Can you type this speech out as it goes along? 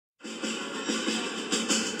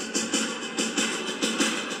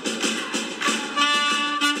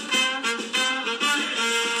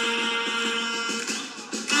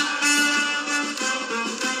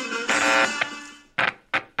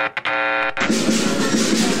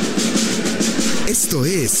Esto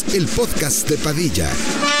es el podcast de Padilla,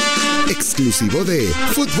 exclusivo de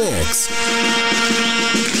Footbox.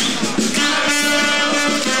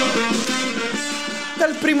 ¿Qué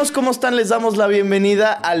tal, primos? ¿Cómo están? Les damos la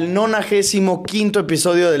bienvenida al 95º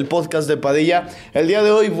episodio del podcast de Padilla. El día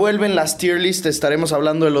de hoy vuelven las tier list. Estaremos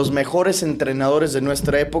hablando de los mejores entrenadores de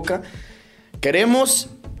nuestra época.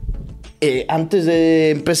 Queremos, antes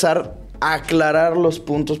de empezar, aclarar los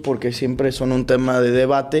puntos porque siempre son un tema de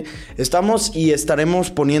debate. Estamos y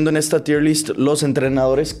estaremos poniendo en esta tier list los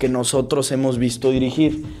entrenadores que nosotros hemos visto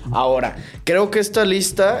dirigir. Ahora, creo que esta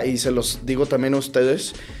lista, y se los digo también a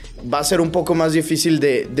ustedes, va a ser un poco más difícil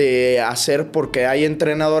de hacer porque hay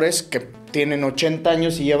entrenadores que tienen 80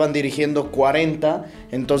 años y llevan dirigiendo 40,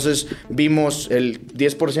 entonces vimos el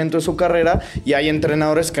 10% de su carrera, y hay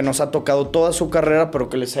entrenadores que nos ha tocado toda su carrera, pero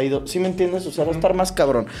que les ha ido, ¿sí me entiendes? O sea, va a estar más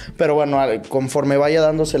cabrón. Pero bueno, conforme vaya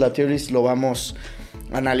dándose la tier list lo vamos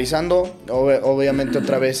analizando. Obviamente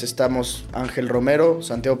otra vez estamos Ángel Romero,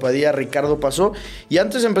 Santiago Padilla, Ricardo Pasó. Y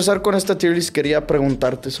antes de empezar con esta tier list quería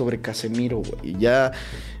preguntarte sobre Casemiro, güey. Ya,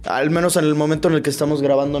 al menos en el momento en el que estamos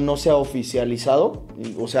grabando, no se ha oficializado.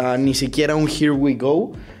 O sea, ni siquiera un here we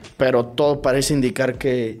go. Pero todo parece indicar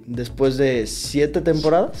que después de 7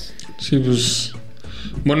 temporadas. Sí, pues...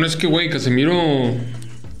 Bueno, es que, güey, Casemiro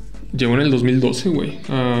llegó en el 2012, güey.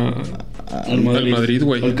 Al Madrid,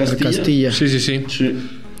 güey. Al Castilla. Sí.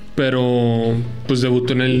 Pero, pues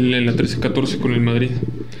debutó en la 13-14 con el Madrid.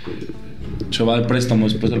 Se va de préstamo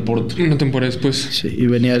después del Porto. Una temporada después. Sí, y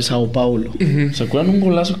venía del Sao Paulo. Uh-huh. ¿Se acuerdan un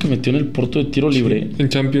golazo que metió en el Porto de tiro libre? Sí, en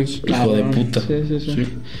Champions. Hijo de puta. Sí.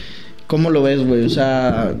 ¿Cómo lo ves, güey? O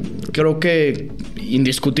sea, creo que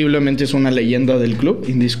indiscutiblemente es una leyenda del club,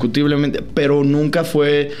 indiscutiblemente, pero nunca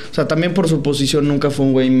fue, o sea, también por su posición nunca fue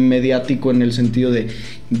un güey mediático en el sentido de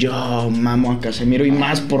yo mamo a Casemiro, y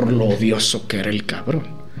más por lo odioso que era el cabrón.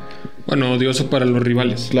 Bueno, odioso para los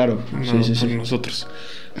rivales. Claro, no, sí. Nosotros.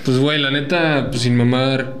 Pues, güey, la neta, pues sin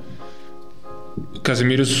mamar,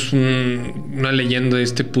 Casemiro es una leyenda de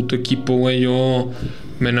este puto equipo, güey. Yo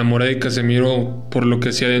me enamoré de Casemiro por lo que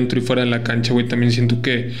hacía dentro y fuera de la cancha, güey. También siento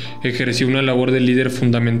que ejerció una labor de líder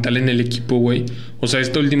fundamental en el equipo, güey. O sea,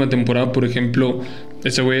 esta última temporada, por ejemplo,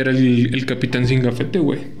 ese güey era el capitán sin gafete,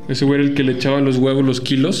 güey. Ese güey era el que le echaba los huevos, los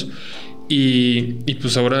kilos. Y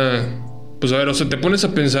pues ahora... Pues a ver, o sea, te pones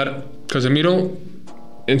a pensar, Casemiro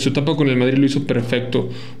en su etapa con el Madrid lo hizo perfecto.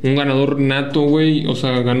 Un ganador nato, güey. O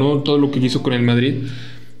sea, ganó todo lo que hizo con el Madrid.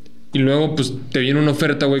 Y luego, pues, te viene una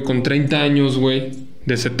oferta, güey, con 30 años, güey,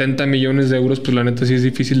 de 70 millones de euros. Pues, la neta, sí es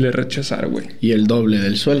difícil de rechazar, güey. Y el doble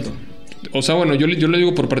del sueldo. O sea, bueno, yo le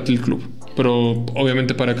digo por parte del club. Pero,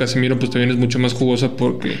 obviamente, para Casemiro, pues, también es mucho más jugosa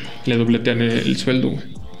porque le dobletean el sueldo, güey.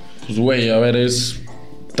 Pues, güey, a ver, es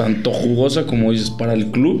tanto jugosa, como dices, para el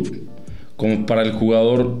club como para el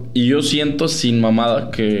jugador. Y yo siento, sin mamada,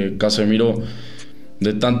 que Casemiro,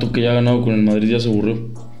 de tanto que ya ha ganado con el Madrid, ya se aburrió.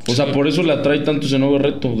 O sea, por eso le atrae tanto ese nuevo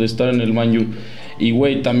reto de estar en el Man U. Y,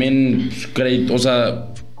 güey, también crédito, o sea,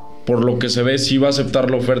 por lo que se ve, sí va a aceptar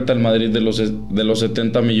la oferta el Madrid de los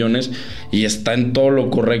 70 millones. Y está en todo lo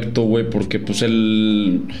correcto, güey, porque pues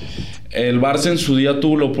el Barça en su día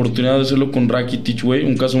tuvo la oportunidad de hacerlo con Rakitic, güey.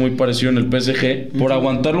 Un caso muy parecido en el PSG. Por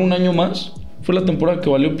aguantarlo un año más, fue la temporada que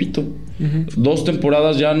valió pito. 2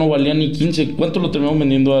 temporadas ya no valía ni 15. ¿Cuánto lo terminaron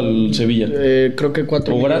vendiendo al Sevilla? Creo que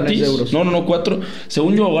 4 millones gratis de euros. No, 4.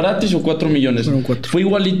 Según yo, gratis o 4 millones. Fueron 4. Fue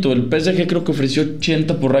igualito. El PSG creo que ofreció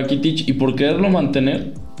 80 por Rakitic. Y por quererlo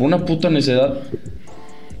mantener, por una puta necedad,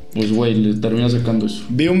 pues, güey, le termina sacando eso.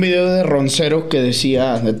 Vi un video de Roncero que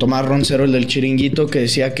decía, de Tomás Roncero, el del Chiringuito, que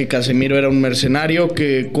decía que Casemiro era un mercenario,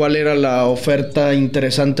 que cuál era la oferta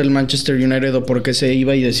interesante del Manchester United o por qué se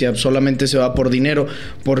iba, y decía, solamente se va por dinero,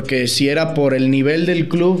 porque si era por el nivel del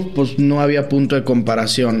club, pues no había punto de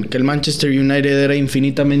comparación, que el Manchester United era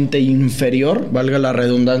infinitamente inferior, valga la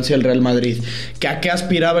redundancia, al Real Madrid. ¿Que a qué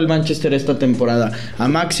aspiraba el Manchester esta temporada? A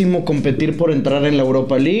máximo competir por entrar en la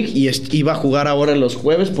Europa League, y iba a jugar ahora los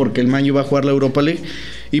jueves, porque el Man U va a jugar la Europa League.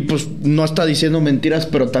 Y pues no está diciendo mentiras,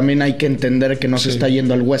 pero también hay que entender que no se está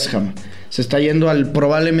yendo al West Ham. Se está yendo al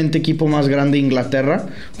probablemente equipo más grande de Inglaterra,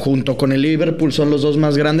 junto con el Liverpool, son los dos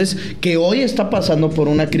más grandes, que hoy está pasando por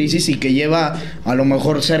una crisis y que lleva a lo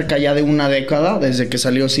mejor cerca ya de una década, desde que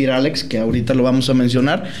salió Sir Alex, que ahorita lo vamos a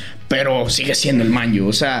mencionar, pero sigue siendo el Man U.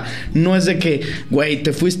 O sea, no es de que, güey,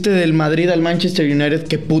 te fuiste del Madrid al Manchester United,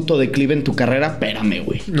 qué puto declive en tu carrera, espérame,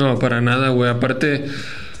 güey. No, para nada, güey. Aparte,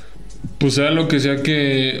 pues sea lo que sea,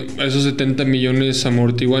 que esos 70 millones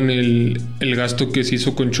amortiguan el gasto que se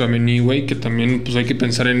hizo con Tchouaméni, güey, que también pues hay que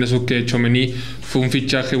pensar en eso, que Tchouaméni fue un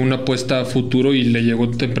fichaje, una apuesta a futuro y le llegó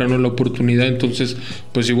temprano la oportunidad. Entonces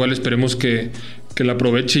pues igual esperemos que la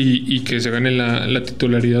aproveche y que se gane la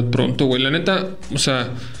titularidad pronto, güey. La neta, o sea,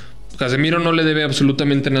 Casemiro no le debe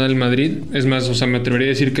absolutamente nada al Madrid. Es más, o sea, me atrevería a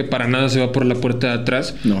decir que para nada se va por la puerta de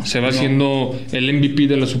atrás. Se va haciendo el MVP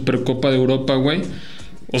de la Supercopa de Europa, güey.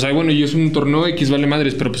 O sea, bueno, y es un torneo X, vale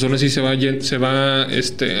madres, pero pues aún así se va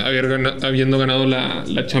habiendo ganado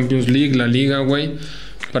la Champions League, la Liga, güey.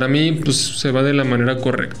 Para mí, pues se va de la manera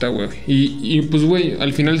correcta, güey. Y pues, güey,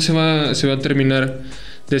 al final se va a terminar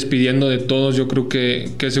despidiendo de todos. Yo creo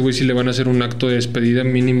que a ese güey sí le van a hacer un acto de despedida.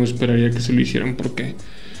 Mínimo esperaría que se lo hicieran, porque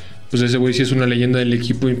pues ese güey sí es una leyenda del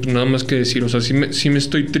equipo. Y pues nada más que decir, o sea, sí me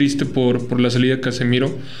estoy triste por la salida de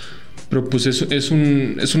Casemiro. Pero pues es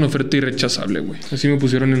una oferta irrechazable, güey. Así me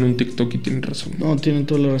pusieron en un TikTok y tienen razón. No, tienen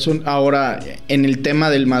toda la razón. Ahora, en el tema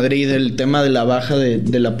del Madrid, el tema de la baja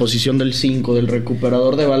de la posición del 5, del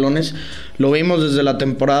recuperador de balones, lo vimos desde la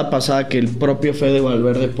temporada pasada que el propio Fede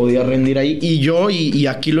Valverde podía rendir ahí. Y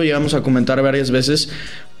aquí lo llegamos a comentar varias veces,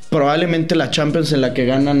 probablemente la Champions en la que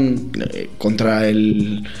ganan contra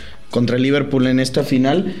el Liverpool en esta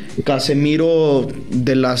final, Casemiro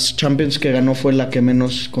de las Champions que ganó fue la que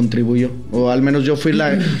menos contribuyó, o al menos yo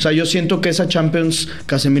siento que esa Champions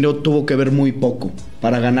Casemiro tuvo que ver muy poco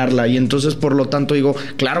para ganarla, y entonces por lo tanto digo,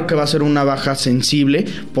 claro que va a ser una baja sensible,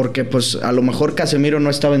 porque pues a lo mejor Casemiro no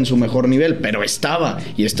estaba en su mejor nivel, pero estaba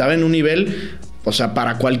en un nivel, o sea,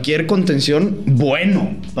 para cualquier contención,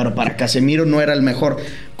 bueno. Para Casemiro no era el mejor.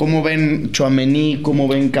 ¿Cómo ven Tchouaméni? ¿Cómo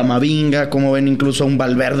ven Camavinga? ¿Cómo ven incluso a un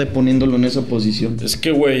Valverde poniéndolo en esa posición? Es que,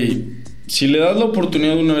 güey, si le das la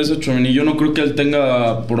oportunidad de una vez a Tchouaméni, yo no creo que él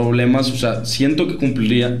tenga problemas. O sea, siento que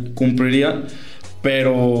cumpliría,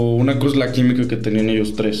 pero una cosa es la química que tenían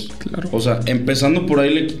ellos tres. Claro. O sea, empezando por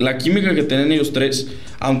ahí, la química que tenían ellos tres,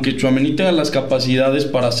 aunque Tchouaméni tenga las capacidades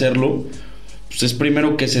para hacerlo, pues es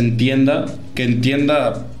primero que entienda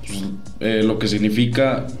pues, lo que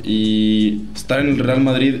significa y estar en el Real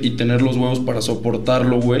Madrid y tener los huevos para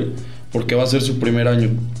soportarlo, güey, porque va a ser su primer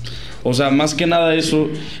año. O sea, más que nada eso.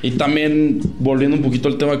 Y también, volviendo un poquito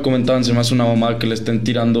al tema que comentaban, se me hace una mamada que le estén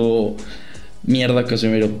tirando mierda a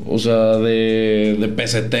Casemiro. O sea, de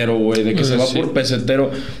pesetero, güey, de que se va por pesetero.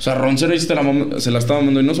 O sea, Roncero ahí se la estaba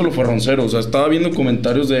mandando, y no solo fue Roncero. O sea, estaba viendo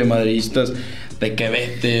comentarios de madridistas de que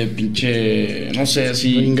vete, pinche, no sé,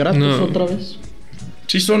 así. ¿Ingratos otra vez?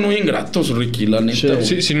 Sí, son muy ingratos, Ricky, la neta.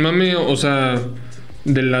 Sí, sin mame, o sea,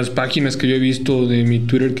 de las páginas que yo he visto de mi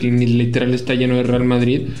Twitter, que literal está lleno de Real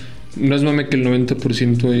Madrid, no es mame que el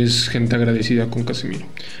 90% es gente agradecida con Casemiro.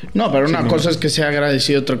 No, pero una cosa es que sea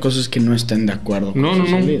agradecido, otra cosa es que no estén de acuerdo con su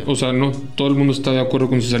salida. O sea, no, todo el mundo está de acuerdo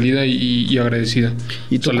con su salida y agradecida.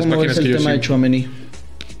 ¿Y tú cómo ves el tema de Tchouaméni?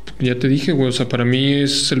 Ya te dije, güey, o sea, para mí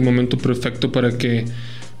es el momento perfecto para que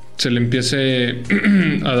se le empiece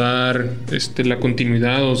a dar la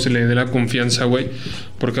continuidad o se le dé la confianza, güey.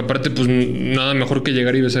 Porque aparte, pues, nada mejor que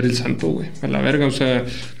llegar y besar el santo, güey. A la verga, o sea,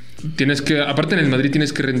 tienes que... Aparte en el Madrid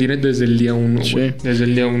tienes que rendir desde el día 1, güey. Sí. Desde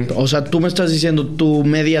el día 1. O sea, tú me estás diciendo, tu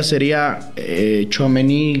media sería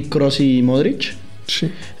Tchouaméni, Kroos y Modric. Sí.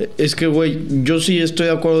 Es que, güey, yo sí estoy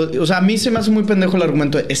de acuerdo. O sea, a mí se me hace muy pendejo el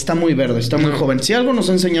argumento de, está muy verde, está muy joven. Si algo nos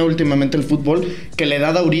ha enseñado últimamente el fútbol, que la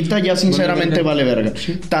edad ahorita ya sinceramente vale verga.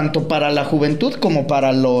 Sí. Tanto para la juventud como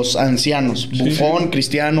para los ancianos. Buffon,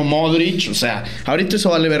 Cristiano, Modric. O sea, ahorita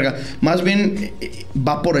eso vale verga. Más bien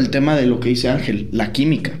va por el tema de lo que dice Ángel, la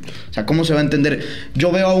química. O sea, ¿cómo se va a entender?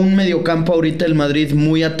 Yo veo a un mediocampo ahorita el Madrid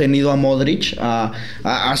muy atenido a Modric,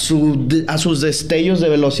 a sus destellos de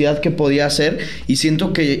velocidad que podía hacer. Y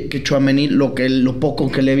siento que Tchouaméni, lo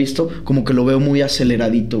poco que le he visto, como que lo veo muy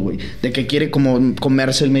aceleradito, güey. De que quiere como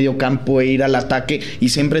comerse el medio campo e ir al ataque. Y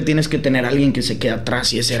siempre tienes que tener a alguien que se quede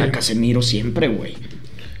atrás. Y ese era Casemiro siempre, güey.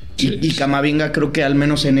 Y Camavinga creo que al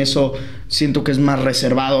menos en eso siento que es más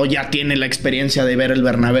reservado. Ya tiene la experiencia de ver el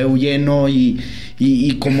Bernabéu lleno.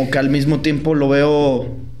 Y como que al mismo tiempo lo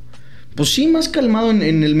veo... Pues sí, más calmado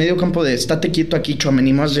en el medio campo de estate quieto aquí,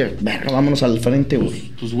 Tchouaméni, más de, verga, vámonos al frente,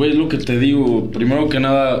 güey. Pues, güey, es lo que te digo. Primero que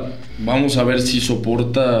nada, vamos a ver si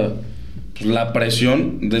soporta la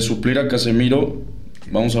presión de suplir a Casemiro.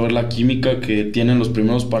 Vamos a ver la química que tiene en los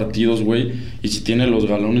primeros partidos, güey. Y si tiene los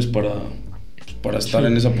galones para estar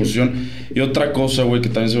en esa posición. Y otra cosa, güey, que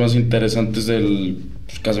también se me hace interesante es el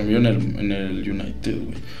Casemiro en el United,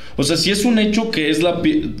 güey. O sea, sí es un hecho que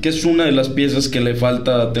es una de las piezas que le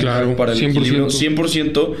falta tener para el 100%. Equilibrio,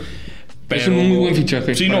 100%. Pero es un muy buen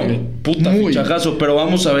fichaje. Sí, no, puta fichajazo. Pero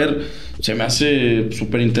vamos a ver, se me hace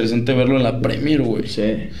súper interesante verlo en la Premier, güey. Sí.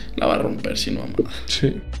 La va a romper, si no, mamada.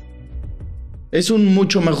 Sí. Es un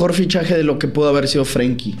mucho mejor fichaje de lo que pudo haber sido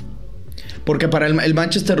Frenkie. Porque para el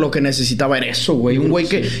Manchester lo que necesitaba era eso, güey. Un güey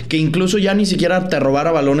que incluso ya ni siquiera te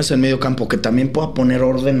robara balones en medio campo, que también pueda poner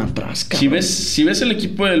orden atrás, cabrón. Si ves el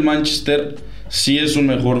equipo del Manchester, sí es un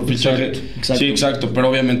mejor fichaje. Exacto. Sí, exacto. Pero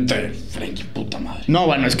obviamente, Frenkie, puta madre. No,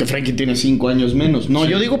 bueno, es que Frenkie tiene 5 años menos. No,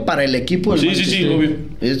 yo digo para el equipo del Manchester. Sí, obvio.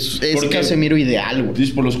 Es Casemiro ideal, güey.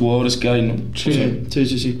 Dices por los jugadores que hay, ¿no?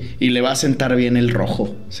 Sí. Y le va a sentar bien el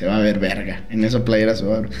rojo. Se va a ver verga. En esa playera se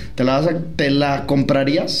va a ver. ¿Te la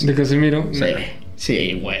comprarías? ¿De Casemiro? Sí.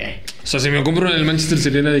 Sí, güey. O sea, si me compro en el Manchester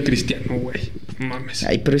sería la de Cristiano, güey. Mames.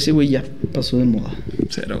 Ay, pero ese güey ya pasó de moda.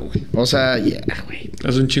 Cero, güey. O sea, ya, güey.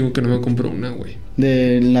 Hace un chingo que no me compro una, güey.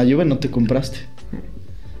 De la Juve no te compraste.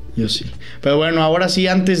 Yo sí. Pero bueno, ahora sí,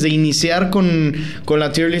 antes de iniciar con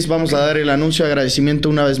la tier list, vamos a dar el anuncio de agradecimiento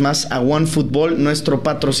una vez más a OneFootball, nuestro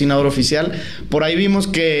patrocinador oficial. Por ahí vimos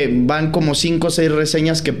que van como 5 o 6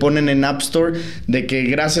 reseñas que ponen en App Store de que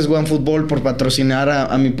gracias OneFootball por patrocinar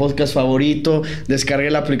a mi podcast favorito.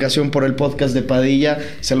 Descargué la aplicación por el podcast de Padilla.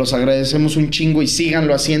 Se los agradecemos un chingo y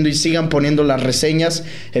síganlo haciendo y sigan poniendo las reseñas.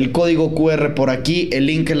 El código QR por aquí, el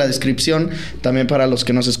link en la descripción. También para los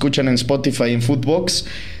que nos escuchan en Spotify y en Footbox.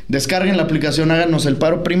 Descarguen la aplicación, háganos el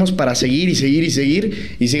paro, primos, para seguir y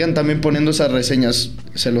sigan también poniendo esas reseñas.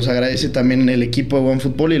 Se los agradece también el equipo de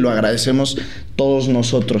OneFootball y lo agradecemos todos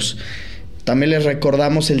nosotros. También les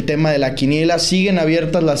recordamos el tema de la quiniela. Siguen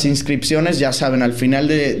abiertas las inscripciones. Ya saben, al final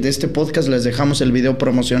de este podcast les dejamos el video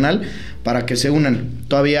promocional para que se unan.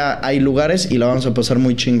 Todavía hay lugares y la vamos a pasar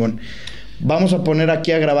muy chingón. Vamos a poner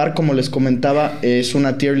aquí a grabar, como les comentaba, es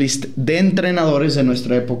una tier list de entrenadores de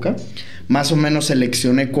nuestra época. Más o menos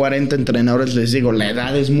seleccioné 40 entrenadores, les digo, la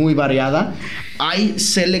edad es muy variada. Hay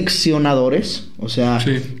seleccionadores, o sea,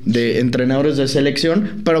 de entrenadores de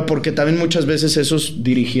selección, pero porque también muchas veces esos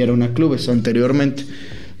dirigieron a clubes anteriormente.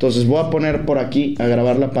 Entonces voy a poner por aquí a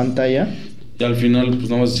grabar la pantalla. Y al final, pues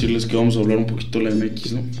nada más decirles que vamos a hablar un poquito de la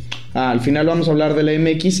MX, ¿no? Al final vamos a hablar de la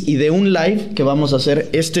MX y de un live que vamos a hacer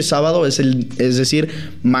este sábado, es decir,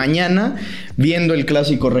 mañana, viendo el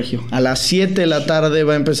Clásico Regio. A las 7 de la tarde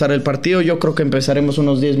va a empezar el partido. Yo creo que empezaremos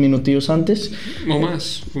unos 10 minutillos antes. O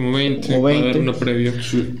más, como 20. O 20. Para dar una previa.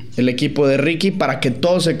 El equipo de Ricky, para que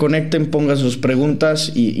todos se conecten, pongan sus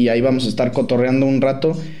preguntas y ahí vamos a estar cotorreando un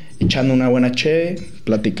rato, echando una buena cheve,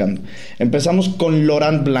 platicando. Empezamos con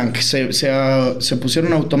Laurent Blanc. Se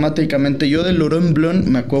pusieron automáticamente. Yo de Laurent Blanc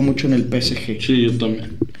me acuerdo mucho en el PSG. Sí, yo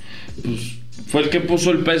también. Pues fue el que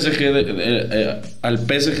puso el PSG al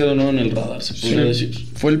PSG de nuevo en el radar, se podría decir.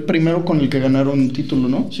 Fue el primero con el que ganaron un título,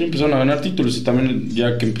 ¿no? Sí, empezaron a ganar títulos y también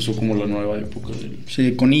ya que empezó como la nueva época del...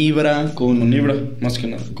 Sí, con Ibra, con Ibra, más que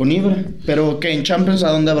nada. Con Ibra. Pero que en Champions,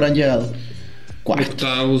 ¿a dónde habrán llegado?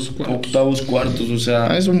 Octavos, cuartos, o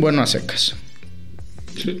sea... es un bueno a secas.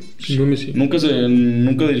 Sí, no me sí. ¿Nunca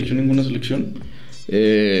dirigió ninguna selección?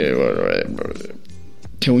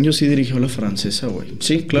 Según yo sí dirigió la francesa, güey.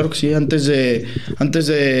 Sí, claro que sí. Antes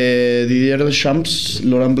de Didier Deschamps,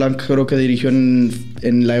 Laurent Blanc creo que dirigió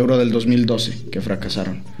en la Euro del 2012, que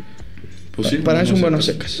fracasaron. Pues sí, para eso un bueno a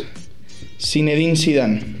secas. Zinedine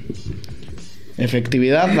Zidane.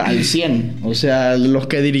 Efectividad al 100. O sea, los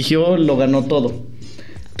que dirigió lo ganó todo.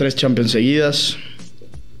 3 Champions seguidas.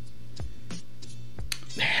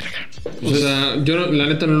 Verga. O sea, yo la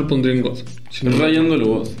neta no lo pondría en God. Rayándole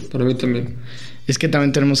God. Para mí también. Es que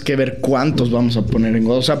también tenemos que ver cuántos vamos a poner en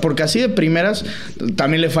God. O sea, porque así de primeras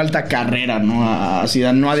también le falta carrera, ¿no? A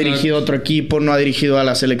Zidane. No ha dirigido otro equipo, no ha dirigido a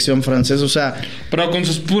la selección francesa, o sea... Pero con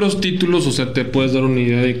sus puros títulos, o sea, te puedes dar una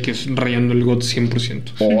idea de que es rayando el God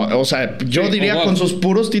 100%. O sea, yo diría con sus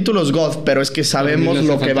puros títulos God, pero es que sabemos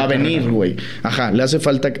lo que va a venir, güey. Ajá, le hace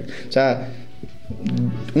falta... O sea...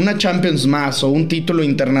 una Champions más o un título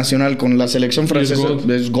internacional con la selección francesa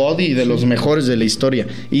es God y de los mejores de la historia.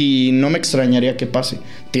 Y no me extrañaría que pase.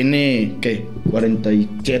 Tiene, ¿qué?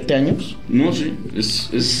 ¿47 años? No, sí.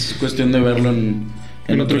 Es cuestión de verlo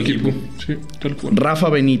en otro equipo. Sí, tal cual. Rafa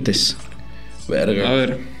Benítez. Verga. A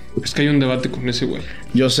ver, es que hay un debate con ese güey.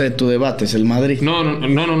 Yo sé, tu debate es el Madrid. No.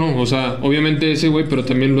 O sea, obviamente ese güey, pero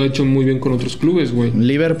también lo ha hecho muy bien con otros clubes, güey.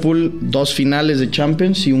 Liverpool, 2 finales de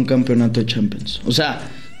Champions y un campeonato de Champions. O sea,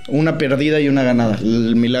 una perdida y una ganada.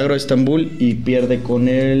 El Milagro de Estambul y pierde con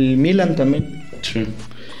el Milan también. Sí.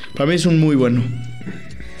 Para mí es un muy bueno.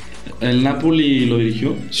 ¿El Napoli lo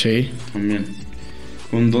dirigió? Sí. También.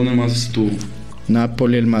 ¿Con dónde más estuvo?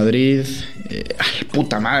 Napoli, el Madrid.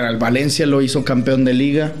 Puta madre, al Valencia lo hizo campeón de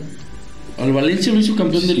liga. ¿Al Valencia lo hizo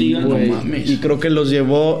campeón de liga? Wey. No mames. Y creo que los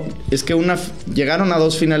llevó... Es que llegaron a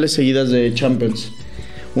 2 finales seguidas de Champions.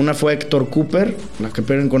 Una fue Héctor Cooper, la que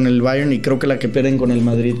pierden con el Bayern, y creo que la que pierden con el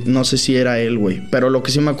Madrid. No sé si era él, güey. Pero lo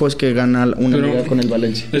que sí me acuerdo es que gana una liga con el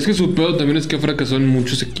Valencia. Es que su pedo también es que fracasó en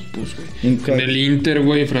muchos equipos, güey. En el Inter,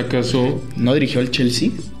 güey, fracasó. ¿No dirigió al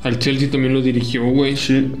Chelsea? Al Chelsea también lo dirigió, güey.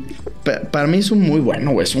 Sí. Para mí es un muy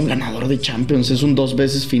bueno, güey. Es un ganador de Champions. Es un 2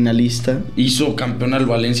 veces finalista. Hizo campeón al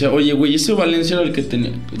Valencia. Oye, güey, ese Valencia era el que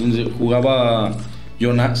tenía... donde jugaba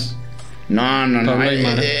Jonas. No.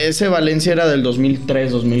 Ese Valencia era del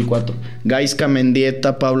 2003-2004. Gaisca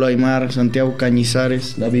Mendieta, Pablo Aimar, Santiago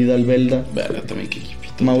Cañizares, David Albelda. Verga, también qué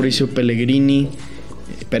equipito. Mauricio Pellegrino,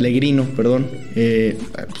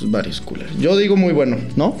 pues varios culeros. Yo digo muy bueno,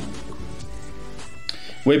 ¿no?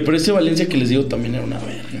 Güey, pero ese Valencia que les digo también era una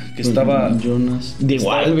verga. Que estaba... Jonas.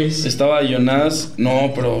 Diego Alves. Estaba Jonas.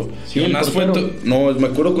 No, pero... Sí, Jonas fue... No, me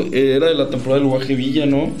acuerdo que era de la temporada del Guaje Villa,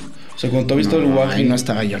 ¿no? O sea, cuando todavía estaba el Guaje... Ahí no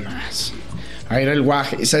estaba Jonas. Ahí era el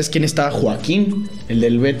Guaje. ¿Sabes quién estaba? Joaquín, el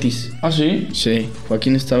del Betis. ¿Ah, sí? Sí,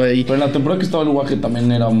 Joaquín estaba ahí. Pero en la temporada que estaba el Guaje también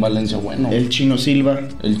era un Valencia bueno. El Chino Silva.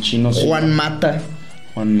 Juan Mata,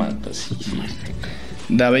 sí.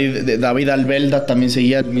 David Albelda también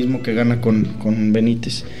seguía el mismo que gana con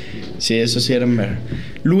Benítez. Sí, eso sí era...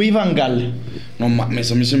 Luis Van Gaal. No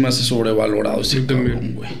mames, a mí se me hace sobrevalorado ese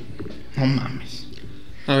cabrón, güey. No mames.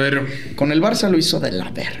 A ver. Con el Barça lo hizo de la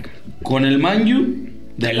verga. Con el Man U,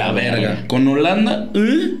 de la verga. Con Holanda,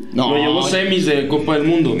 no, lo llevó semis de Copa del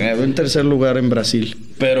Mundo. En tercer lugar en Brasil.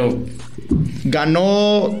 Pero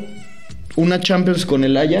ganó una Champions con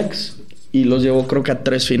el Ajax y los llevó creo que a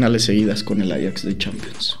 3 finales seguidas con el Ajax de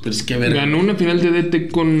Champions. Pero es que verga. ¿Ganó una final de DT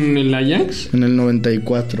con el Ajax? En el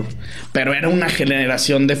 94. Pero era una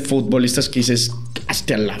generación de futbolistas que dices,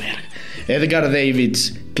 hasta la verga. Edgar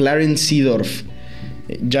Davids, Clarence Seedorf,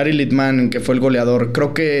 Jari Littmann, que fue el goleador.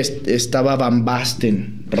 Creo que estaba Van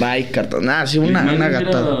Basten, Rijkaard. Sí, una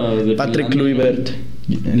gatada. Patrick Kluivert.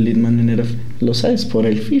 Littmann era... Lo sabes por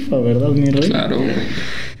el FIFA, ¿verdad, mi rey? Claro.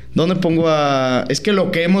 ¿Dónde pongo a...? Es que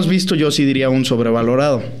lo que hemos visto yo sí diría un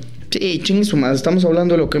sobrevalorado. Sí, chingue su madre. Estamos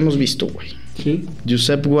hablando de lo que hemos visto, güey. Sí.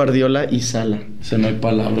 Josep Guardiola y Sala. O sea, no hay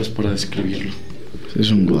palabras para describirlo.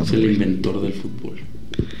 Es un god, es el inventor del fútbol.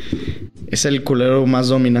 Es el culero más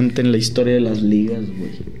dominante en la historia de las ligas,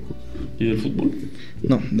 güey. ¿Y del fútbol?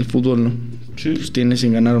 No, del fútbol no. Sí. Pues tiene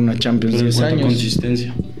sin ganar una Champions. Pero 10 en cuanto años. A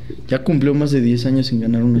consistencia. Ya cumplió más de 10 años sin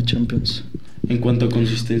ganar una Champions. En cuanto a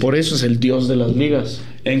consistencia. Por eso es el dios de las ligas.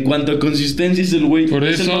 En cuanto a consistencia es el güey. Por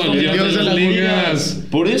eso, el dios de las ligas.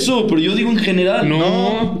 Por eso, pero yo digo en general.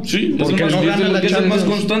 No. Sí, porque es no gana la es el más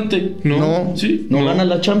constante. No. Sí. No gana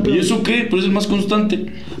la Champions. ¿Y eso qué? Pero es el más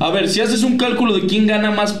constante. A ver, si haces un cálculo de quién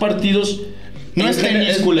gana más partidos. No es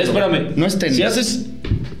tenis, culero. Espérame. No es tenis. Si haces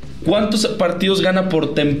 ¿cuántos partidos gana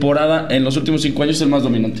por temporada en los últimos 5 años es el más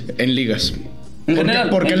dominante? En ligas.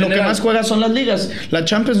 Porque lo que más juega son las ligas. La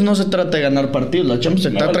Champions no se trata de ganar partidos. La Champions se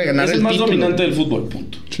trata de ganar el título. Es el más dominante del fútbol,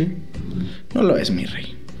 punto. Sí. No lo es, mi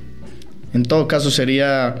rey. En todo caso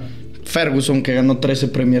sería Ferguson, que ganó 13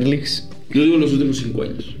 Premier Leagues. Yo digo los últimos 5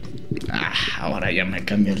 años. Ahora ya me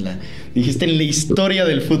cambias dijiste en la historia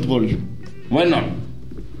del fútbol. Bueno,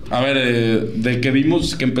 a ver, de que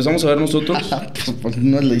vimos, que empezamos a ver nosotros. Pues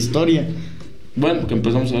no es la historia. Bueno, que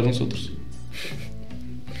empezamos a ver nosotros.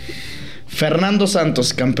 Fernando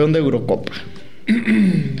Santos, campeón de Eurocopa.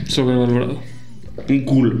 Sobrevalorado. Un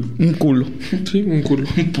culo. Sí, un culo.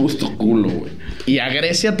 Un puto culo, güey. Y a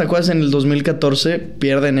Grecia, ¿te acuerdas? En el 2014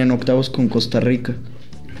 pierden en octavos con Costa Rica.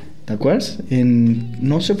 ¿Te acuerdas?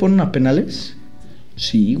 ¿No se fueron a penales?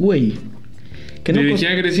 Sí, güey.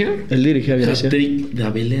 ¿Dirigía a Grecia? Él dirigía a Grecia. Hat-trick de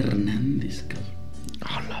Abel Hernández,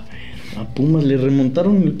 cabrón. La verga. A Pumas le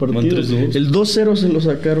remontaron el partido. 3-2. El 2-0 se lo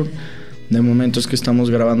sacaron. De momento es que estamos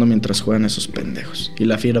grabando mientras juegan esos pendejos. Y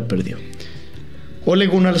la Fiera perdió. Ole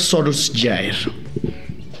Gunnar Solskjaer.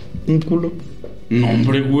 Un culo. No,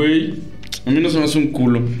 hombre, güey. A mí no se me hace un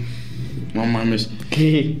culo. No mames.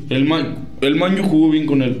 ¿Qué? El Maño jugó bien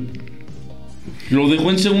con él. Lo dejó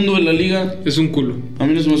en segundo de la liga. Es un culo. A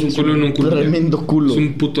mí no se me hace un Solo culo. en un culo. Tremendo culo. Es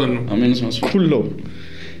un puto ano. A mí no se me hace un culo.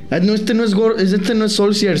 No, este no es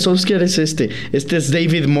Solskjaer. Solskjaer es este. Este es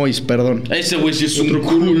David Moyes, perdón. Ese güey sí es un Otro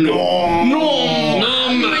culo. No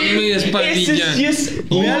mames, Padilla. Ese sí es.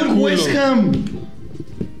 Ve al West Ham.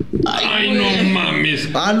 Ay, no mames.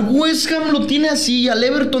 Al West Ham lo tiene así. Al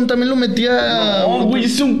Everton también lo metía. No, güey,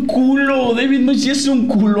 es un culo. David Moyes sí es un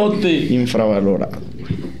culote. Infravalorado.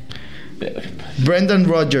 Brendan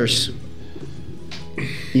Rodgers.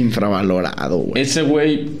 Infravalorado, güey. Ese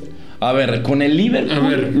güey. A ver, con el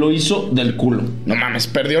Liverpool lo hizo del culo. No mames,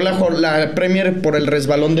 perdió la Premier por el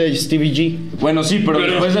resbalón de Stevie G. Bueno, sí,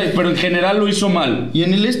 pero en general lo hizo mal. Y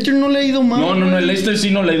en el Leicester no le ha ido mal. No, el Leicester sí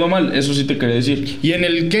no le ha ido mal. Eso sí te quería decir. Y en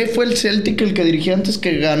el ¿qué fue el Celtic el que dirigía antes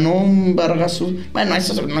que ganó un Vargas? Bueno,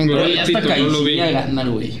 eso no importa. Ya hasta Caixinha gana,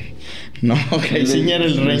 güey. No, Caixinha era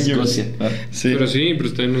el Rangers. Sí. Pero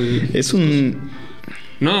está en... Es un...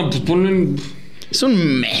 No, pues ponen... Es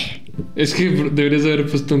un meh. Es que deberías haber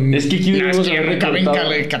puesto... Es que aquí deberíamos haber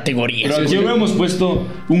recortado categorías. Pero aquí hubiéramos puesto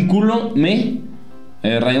un culo,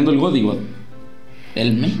 rayando el God, igual.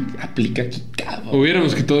 El me aplica aquí, cabrón.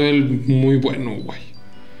 Hubiéramos quitado el muy bueno, güey.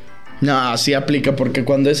 No, sí aplica, porque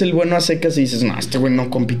cuando es el bueno a secas y dices, no, este güey no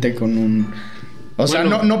compite con un... O sea,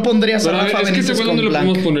 no pondrías a Rafa Benítez. Es que ese güey, ¿dónde lo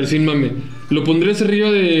podemos poner? Sin mame. ¿Lo pondrías arriba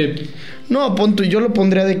de...? No, yo lo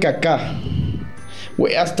pondría de Kaká.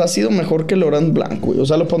 Güey, hasta ha sido mejor que Laurent Blanc, güey. O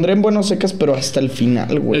sea, lo pondría en buenos secas, pero hasta el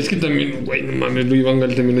final, güey. Es que también, güey, no mames, Louis Van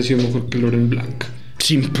Gaal también ha sido mejor que Laurent Blanc.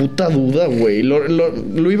 Sin puta duda, güey.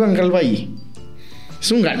 Louis Van Gaal va ahí.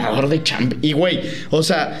 Es un ganador de Champions. Y, güey, o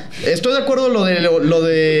sea, estoy de acuerdo lo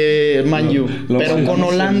de Man U. Pero con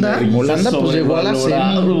Holanda pues llegó a la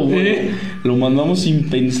semi. Lo mandamos sin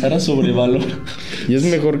pensar a sobrevalor. Y es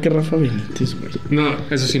mejor que Rafa Benítez, güey. No,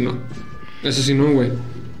 eso sí no. Eso sí no, güey.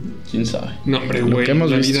 ¿Quién sabe? No, hombre, güey. Lo que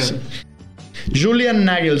hemos visto. Julian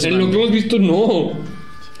Nagelsmann. En lo que hemos visto, no.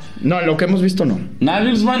 No, en lo que hemos visto, no.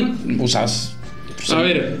 Nagelsmann, o sea... A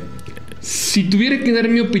ver, si tuviera que dar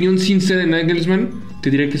mi opinión sincera de Nagelsmann, te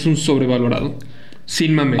diría que es un sobrevalorado.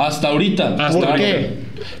 Sin mame. Hasta ahorita. ¿Por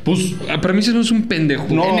qué? Pues para mí se no es un pendejo.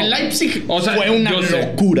 No. En el Leipzig fue una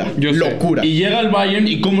locura. Locura. Y llega al Bayern,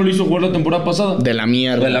 ¿y cómo lo hizo jugar la temporada pasada? De la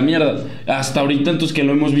mierda. Hasta ahorita, entonces, que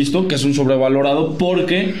lo hemos visto, que es un sobrevalorado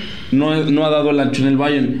porque no ha dado el ancho en el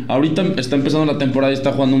Bayern. Ahorita está empezando la temporada y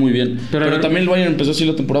está jugando muy bien. Pero también el Bayern empezó así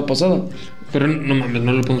la temporada pasada. Pero no mames,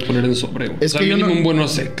 no lo podemos poner en sobre, güey. Es que mínimo un bueno a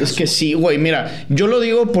secas. Es que sí, güey. Mira, yo lo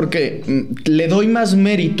digo porque le doy más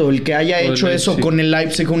mérito el que haya hecho eso con el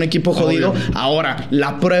Leipzig, un equipo jodido. Ahora,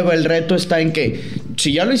 la prueba, el reto está en que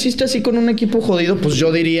si ya lo hiciste así con un equipo jodido, pues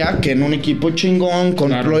yo diría que en un equipo chingón,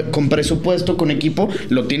 con presupuesto, con equipo,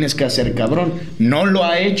 lo tienes que hacer cabrón. No lo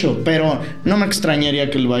ha hecho, pero no me extrañaría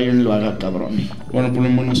que el Bayern lo haga cabrón. Bueno,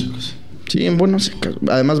 ponen buenos secos. Sí, en buenos secos.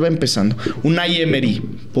 Además va empezando. Unai Emery,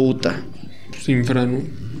 puta. Infra, ¿no?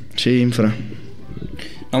 Sí, infra.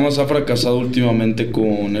 Nada más ha fracasado últimamente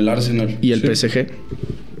con el Arsenal. ¿Y el PSG?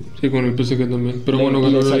 Sí, con el PSG también. Pero bueno,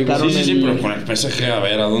 ganó la Liga. Sí, pero con el PSG, a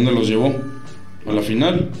ver, ¿a dónde los llevó? ¿A la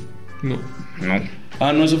final? No.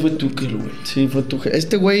 Ah, no, ese fue Tuchel, güey. Sí, fue Tuchel.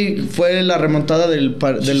 Este güey fue la remontada del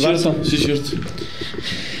Barça. Sí, cierto.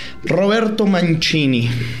 Roberto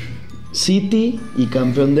Mancini. City y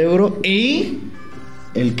campeón de Euro. Y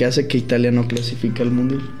el que hace que Italia no clasifique al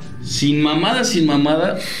Mundial. Sin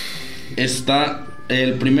mamada, está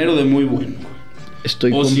el primero de muy bueno.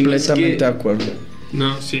 Estoy completamente de acuerdo.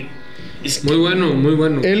 No, sí. Muy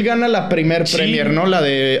bueno. Él gana la Premier, ¿no? La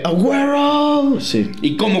de Agüero. Sí.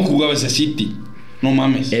 ¿Y cómo jugaba ese City? No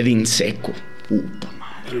mames. Edin Seco. Puta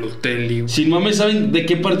madre. El hotel. Sin mames, ¿saben de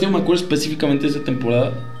qué partido me acuerdo específicamente de esa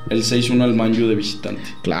temporada? El 6-1 al Man U de visitante.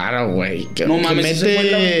 Claro, güey. No mames,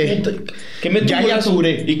 que mete un golazo.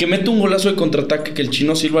 Y que mete un golazo de contraataque que el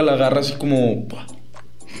chino Silva la agarra así como...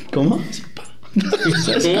 ¿Cómo?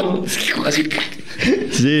 Así.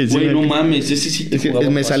 Sí. Güey, no mames, ese sí te jugaba.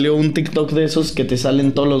 Me salió un TikTok de esos que te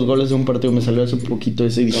salen todos los goles de un partido. Me salió hace poquito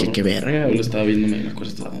ese y dije, qué verga. Yo lo estaba viendo, me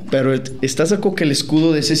acuerdo. Pero estás sacó que el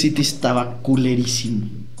escudo de ese City estaba culerísimo.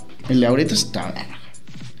 El de ahorita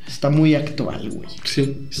está muy actual, güey.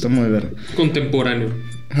 Sí. Está muy verga. Contemporáneo.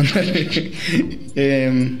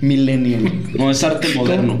 Millennial. No, es arte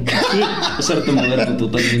moderno. Es arte moderno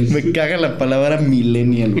totalmente. Me caga la palabra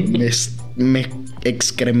millennial, güey. Me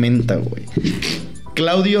excrementa, güey.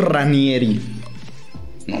 Claudio Ranieri.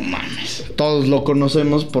 No mames. Todos lo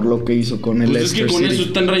conocemos por lo que hizo con el Leicester City. Es que con eso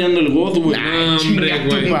están rayando el God, güey. Hombre,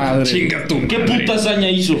 güey. Chinga tu madre. ¿Qué puta hazaña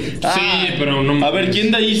hizo? Sí, pero no. A ver,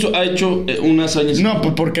 ¿quién de ahí ha hecho una hazaña? No,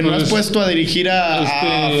 pues porque no has puesto a dirigir a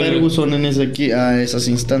Ferguson en a esas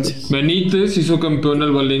instancias. Benítez hizo campeón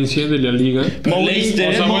al Valencia de la Liga. El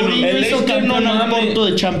Leicester, el Leicester no Porto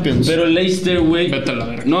de Champions. Pero el Leicester, güey. Vete a la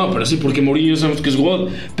verga. No, pero sí, porque Mourinho sabemos que es God.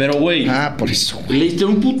 Pero, güey. Por eso, güey. El Leicester,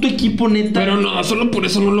 un puto equipo neta. Pero no, solo por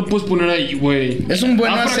eso no lo puedes poner ahí, güey. Es un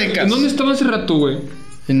buen a secas. ¿Dónde estaba hace rato, güey?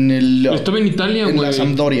 Estaba en Italia, güey. En la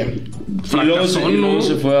Sampdoria. Y luego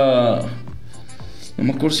se fue a... No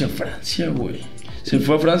me acuerdo si a Francia, güey. Se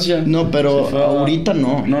fue a Francia. No, pero ahorita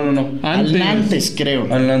no. No. Antes, creo.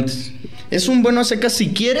 Antes. Es un bueno a secas si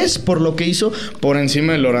quieres por lo que hizo por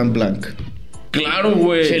encima de Laurent Blanc. Claro,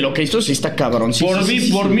 güey. Sí, lo que hizo sí está cabrón. Sí,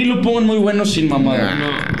 Por mí lo pongo muy bueno sin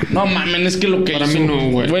mamada. No mamen, es que lo que Para hizo... mí no,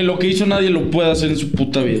 güey. Güey, lo que hizo nadie lo puede hacer en su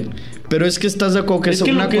puta vida. Pero es que estás de acuerdo que es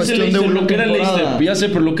una cuestión de una lo que era temporada. Leicester, ya sé,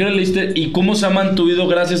 pero lo que era Leicester y cómo se ha mantenido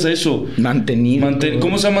gracias a eso.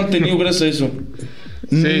 ¿Cómo se ha mantenido gracias a eso?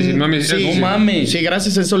 Sí, mames. Sí, no mames. Sí,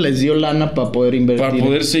 gracias a eso les dio lana para poder invertir. Para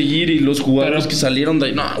poder seguir y los jugadores que salieron de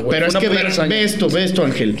ahí. No, güey. Pero es que ve esto,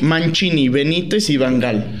 Ángel. Mancini, Benítez y Van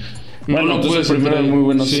Gaal. Bueno, entonces el primero entrar. es muy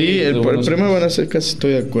bueno. Sí, el primero van a ser casi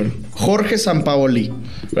estoy de acuerdo. Jorge Sampaoli.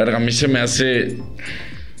 Verga, a mí se me hace...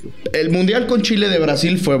 El Mundial con Chile de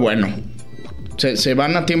Brasil fue bueno. Se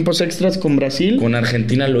van a tiempos extras con Brasil. Con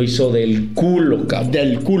Argentina lo hizo del culo, cabrón.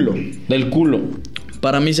 Del culo.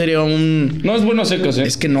 Para mí sería un... No es bueno a secas,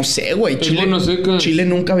 Es que no sé, güey. bueno a secas. Chile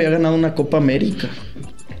nunca había ganado una Copa América.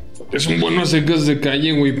 Es un bueno a secas de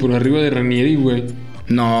calle, güey, por arriba de Ranieri, güey.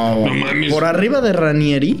 No, mames. Por arriba de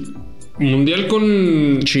Ranieri. Mundial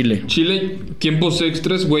con Chile, tiempos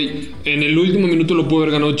extras, güey. En el último minuto lo pudo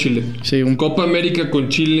haber ganado Chile. Sí, Copa América con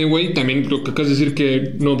Chile, güey. También lo que acabas de decir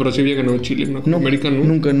que no, pero sí había ganado Chile. Una Copa América, ¿no?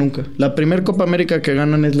 Nunca. La primera Copa América que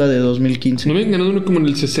ganan es la de 2015. No habían ganado uno como en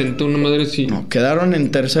el 60, una madre así. No, quedaron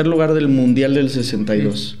en tercer lugar del Mundial del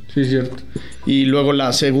 62. Sí, cierto. Y luego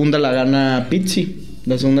la segunda la gana Pizzi.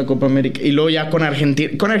 La segunda Copa América. Y luego ya con Argentina.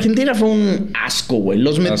 Con Argentina fue un asco, güey.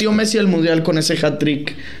 Los metió Messi al Mundial con ese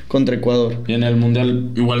hat-trick contra Ecuador. Y en el Mundial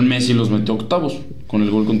igual Messi los metió octavos con el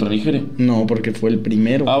gol contra Nigeria. No, porque fue el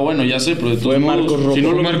primero. Ah, bueno, ya sé, pero de todos modos, Marcos Rojo. Si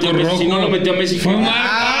no lo Marcos metió Messi, Rojo. si no lo metió Messi Fue fue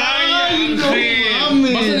 ¡Ay, no Ángel!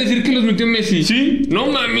 mames! ¿Vas a decir que los metió Messi? Sí. No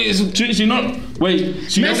mames. Sí, si no, güey,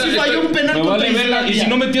 si Messi no, falló un penal me contra vale verga. Islandia. Y si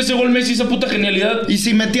no metía ese gol Messi, esa puta genialidad, Y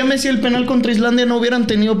si metía Messi el penal contra Islandia, no hubieran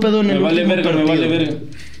tenido pedo en me el vale último verga, partido. me vale verga.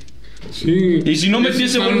 Sí. Y si no metía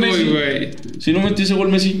ese gol Messi, si no metía ese gol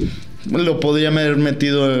Messi, Lo podía haber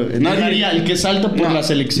metido Nadie. el que salta por la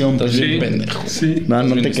selección. Pues Sí. bien pendejo. Sí. No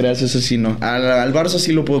Bien te eso. creas, eso sí no. Al Barça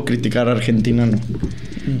sí lo puedo criticar, a Argentina no.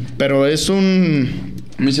 Pero es un...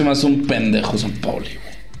 a mí se me hace un pendejo San Pauli,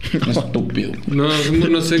 güey. Un estúpido. No, son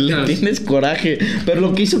buenos Le secas. tienes coraje. Pero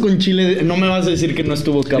lo que hizo con Chile, no me vas a decir que no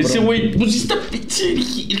estuvo cabrón. Ese güey, pues está pinche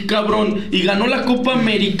el cabrón. Y ganó la Copa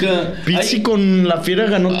América. Pizzi Ay, con la Fiera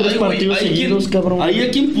ganó 3 ay, güey, partidos hay seguidos, quien- cabrón. Ahí a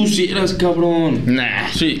quien pusieras, cabrón. Nah.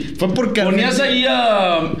 Sí. Fue porque... Ponías ahí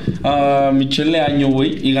a Michelle Leaño,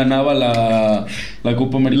 güey, y ganaba la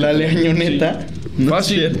Copa América. La leañoneta. Sí. No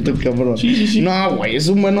Fácil. es cierto, cabrón. Sí. No, güey, es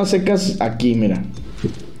un bueno a secas aquí, mira.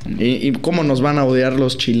 ¿Y cómo nos van a odiar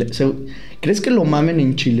los chiles? ¿Crees que lo mamen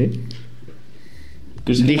en Chile?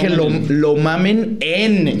 Dije lo mamen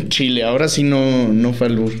en Chile. Ahora sí no fue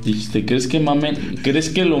albur. Dijiste, ¿crees que mamen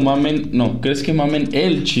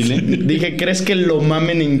el Chile? Dije, ¿crees que lo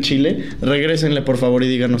mamen en Chile? Regrésenle, por favor, y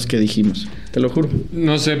díganos qué dijimos. Te lo juro.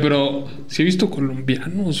 No sé, pero sí he visto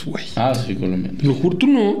colombianos, güey. Ah, sí, colombiano. Lo juro tú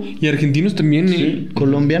no. Y argentinos también, Sí.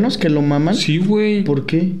 ¿Colombianos que lo maman? Sí, güey. ¿Por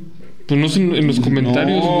qué? Pues no sé en los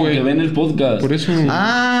comentarios, No, güey. que ven el podcast. Por eso.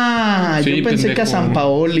 Sí, yo pensé que a pendejo.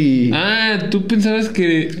 Sampaoli. Tú pensabas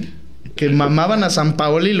que Que mamaban a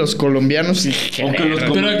Sampaoli los colombianos. Y... O que los,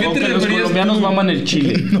 ¿Pero a qué te los referías colombianos tú? maman el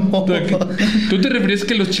Chile. No. ¿Tú te refieres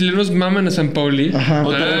que los chilenos maman a San Pauli? Ajá.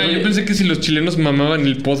 Yo pensé que si los chilenos mamaban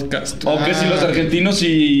el podcast. O que si los argentinos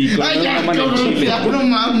y Ay, colombianos ya, maman el cabrón, Chile. ya, no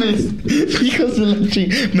mames. Hijos de la ching.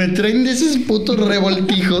 Me traen de esos putos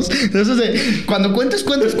revoltijos. De esos de cuando cuentas,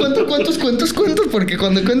 cuentos. Porque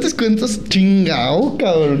cuando cuentas, chingao,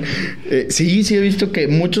 cabrón. Sí, he visto que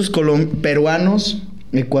muchos peruanos,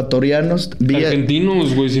 ecuatorianos,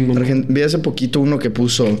 Argentinos, güey, sin mamar. vi hace poquito uno que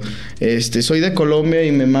puso, soy de Colombia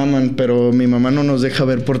y me maman, pero mi mamá no nos deja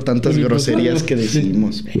ver por tantas Mi groserías papá, que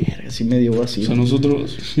decimos. Verga, sí me dio así. O sea,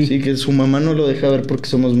 nosotros... Sí, que su mamá no lo deja ver porque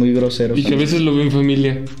somos muy groseros. Y que a veces lo ven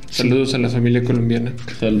familia. Saludos a la familia colombiana.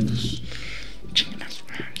 Saludos.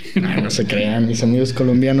 No se crean, mis amigos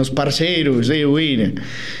colombianos, parceros, güey.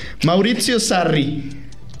 Mauricio Sarri,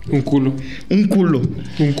 Un culo. un culo.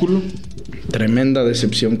 Un culo. Tremenda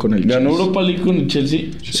decepción con el Ganó Chelsea. Europa League con el Chelsea.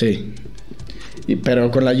 Sí.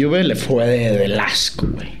 Pero con la Juve le fue del asco,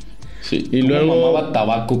 güey. Sí. Y Y luego luego- mamaba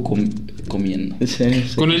tabaco comiendo. Sí.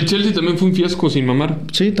 Con el Chelsea también fue un fiasco sin mamar.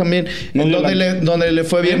 Sí, también. No dio Donde le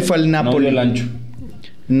fue bien fue el No Napoli. dio el ancho.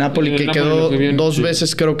 Napoli, El que Napoli quedó le fue bien, 2 sí.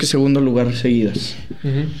 veces, creo que segundo lugar seguidas.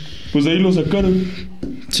 Ujú. Pues de ahí lo sacaron.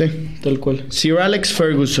 Sí, tal cual. Sir Alex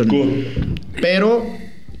Ferguson. Pero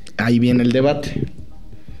ahí viene el debate.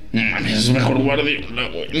 No mames, es mejor Guardiola,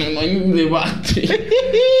 güey. No hay un debate.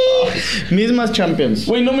 Mismas Champions.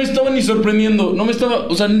 Güey, no me estaba ni sorprendiendo.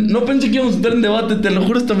 O sea, no pensé que íbamos a estar en debate. Te lo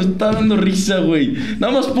juro, hasta me estaba dando risa, güey.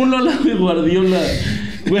 Nada más ponlo al lado de Guardiola.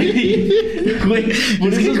 Güey,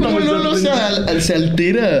 por Es eso que como estamos Lolo se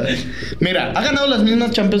altera. Mira, ha ganado las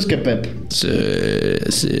mismas Champions que Pep. Sí.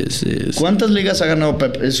 ¿Cuántas ligas ha ganado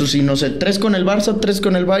Pep? Eso sí, no sé. 3 con el Barça, 3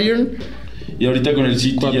 con el Bayern. Y ahorita con el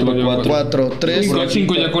City lleva 4. 4, 3.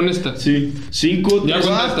 5 ya con esta. Sí. 5, Ya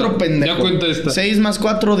 4, pendejo. Ya cuenta esta. 6 más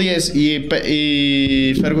 4, 10.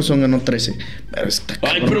 Y Ferguson ganó 13. Pero está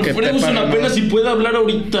Ay, cabrón pero que Ferguson Pep ha ganado. apenas si puede hablar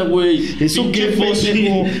ahorita, güey. ¿Eso qué, Pinche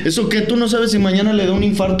pendejo? ¿Eso qué? ¿Tú no sabes si mañana le da un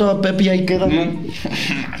infarto a Pep y ahí queda?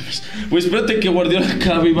 Pues espérate que Guardiola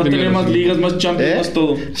acabe y va a tener más ligas, más Champions, más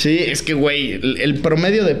todo. Sí, es que, güey, el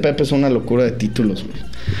promedio de Pep es una locura de títulos,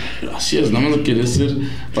 güey. Gracias, nada más lo querés ser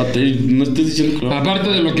patel. No estés diciendo que Aparte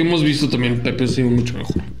de lo que hemos visto también, Pepe ha sido mucho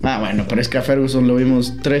mejor. Ah, bueno, pero es que a Ferguson lo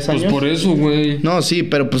vimos 3 años. Pues por eso, güey. No, sí,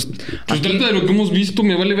 pero pues... Pues trata de lo que hemos visto,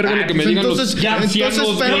 me vale verga lo que me digan entonces, los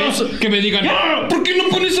ancianos, Ferguson... güey. Que me digan, ¡ah! ¿Por qué no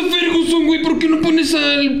pones a Ferguson, güey? ¿Por qué no pones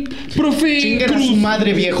al profe Chinguen Cruz? a su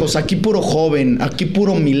madre, viejos. Aquí puro joven. Aquí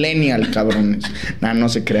puro millennial, cabrones. Nah, no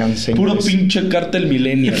se crean, señores. puro pinche cártel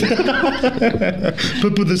millennial.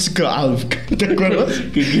 Pepe de Scalf. ¿Te acuerdas?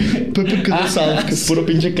 Pepe que de Scalf, que es puro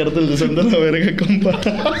pinche cártel de Santa la verga, compa.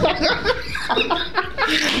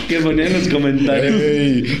 Que ponían en los comentarios.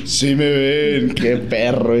 Ey, sí me ven. Qué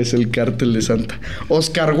perro es el cártel de Santa.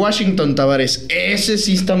 Oscar Washington Tavares. Ese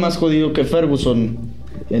sí está más jodido que Ferguson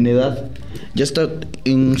en edad. Ya está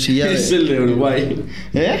en silla de... Es el de Uruguay.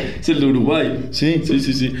 ¿Eh? Es el de Uruguay. Sí.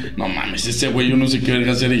 Sí. No mames, ese güey yo no sé qué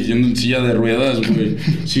verga hacer yendo en silla de ruedas, güey.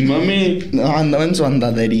 Sin mami. No, andaba en su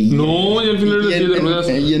andadería. No, y al final era Y silla de en- ruedas.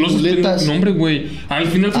 y en No muletas. No, hombre, güey. Al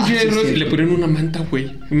final fue Ah, silla de sí, ruedas sí. y le ponían una manta, güey.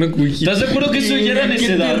 Una cobijita. ¿Estás de acuerdo que eso ya era Qué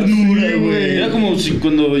necedad? ternura, Sí, güey. Era como si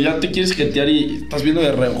cuando ya te quieres jetear y estás viendo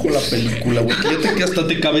de reojo la película, güey. Que hasta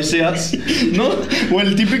te cabeceas, ¿no? O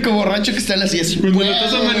el típico borracho que está en la silla. Sí Cuando puedo. le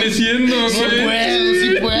estás amaneciendo, Sí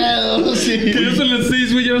güey. puedo. Sí. Que ya son las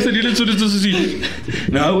 6, güey, ya va a salir el sol, estás así.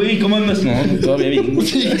 No, güey, ¿cómo andas? No, todavía bien.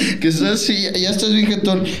 Sí, que estás así, ya estás bien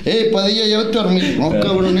jetón. Padilla, ya vete a dormir. No,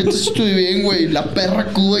 cabrón, neta estoy bien, güey. La perra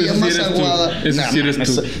Cuba ya Ese sí más eres tú. aguada. Ese sí eres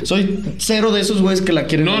tú. Soy cero de esos güeyes que la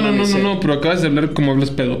quieren amanecer. No, pero acabas de hablar como hablas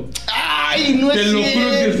pedo. Ay, no Te es lo juro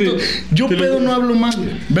que cierto. sí. Yo Te lo pedo juro. no hablo mal.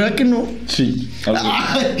 ¿Verdad que no? Sí.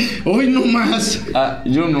 Ay, hoy no más.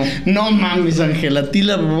 Yo no. No mames, Ángel, a ti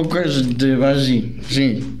la boca te va así.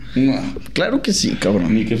 Sí. No. Claro que sí,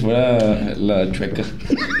 cabrón. Ni que fuera la chueca.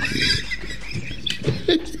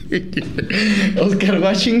 Oscar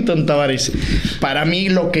Washington Tavares. Para mí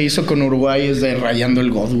lo que hizo con Uruguay es de rayando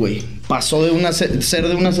el God, güey. Pasó de ser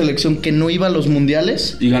de una selección que no iba a los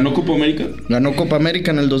mundiales. ¿Y ganó Copa América? Ganó Copa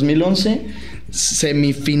América en el 2011.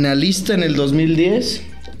 Semifinalista en el 2010.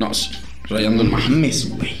 No, sí. Rayando el mar. Mames,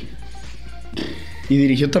 güey. Y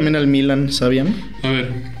dirigió también al Milan, ¿sabían? A ver.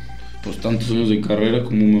 Pues tantos años de carrera,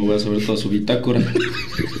 como me voy a saber toda su bitácora.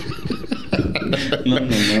 No.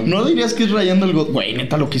 No dirías que es rayando el God. Güey,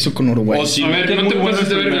 neta lo que hizo con Uruguay. O sí. A ver, que no muy te bueno pases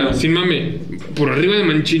de el verga. primero. Sin mame. Por arriba de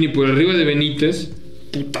Mancini, por arriba de Benítez.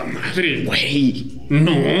 Puta madre. Güey.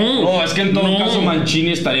 No. No, es que en todo No. caso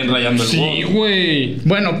Mancini estaría rayando el Sí, gol. güey.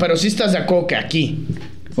 Bueno, pero sí estás de acuerdo que aquí.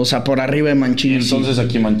 O sea, por arriba de Mancini. sí. Entonces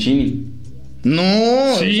aquí Mancini.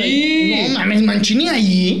 No. Sí. O sea, no mames, Mancini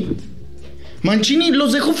ahí. Mancini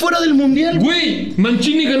los dejó fuera del mundial. Güey,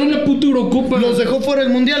 Mancini ganó la puta Eurocopa. Los dejó fuera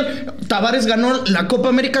del mundial. Tavares ganó la Copa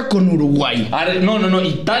América con Uruguay. No.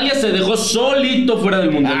 Italia se dejó solito fuera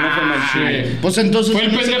del mundial. No fue Mancini. Pues entonces. Fue el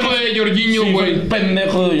en ese pendejo caso- de Jorginho, Sí, fue güey. el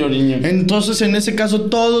pendejo de Jorginho. Entonces, en ese caso,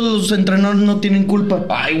 todos los entrenadores no tienen culpa.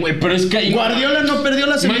 Ay, güey, pero es que ahí... Guardiola no perdió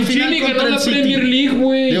la semifinal Mancini contra ganó el la City. Premier League,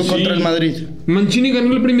 güey. Digo, Sí. contra el Madrid. Mancini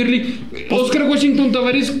ganó la Premier League. Oscar Washington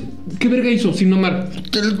Tavares, ¿qué verga hizo sin mamar?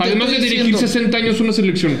 Te Además de estoy dirigir diciendo. 60 años una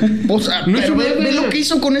selección. O sea, No pero hizo ve nada. lo que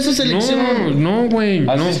hizo con esa selección. No, güey.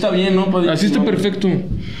 Así No. está bien, ¿no? Padilla? Así está No. perfecto.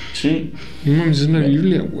 Sí. No mames, es la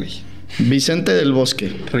Biblia, güey. Vicente del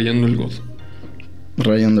Bosque, Rayando el God.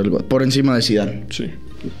 rayando el gol. Por encima de Zidane. Sí.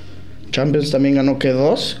 Champions también ganó, ¿qué?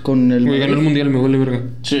 2 con el Güey, ganó el Madrid. mundial, me vale verga.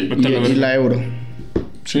 Sí, Vete a la y verga. la Euro.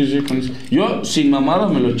 Sí, con eso. Yo, sin mamada,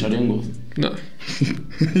 me lo echaría en God. No.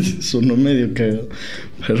 Sonó medio cagado.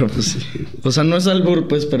 Pero pues sí. O sea, no es albur,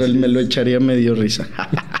 pues, pero él me lo echaría medio risa.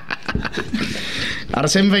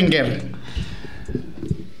 Arsène Wenger.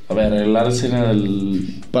 A ver, el Arsenal...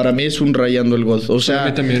 Para mí es un rayando el God. O Para sea,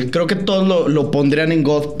 mí también. creo que todos lo pondrían en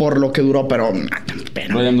God por lo que duró, pero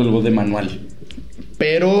Rayando el God de manual.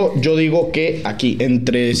 pero yo digo que aquí,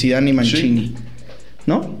 entre Zidane y Mancini.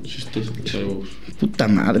 ¿No? Sí, está escuchado. Puta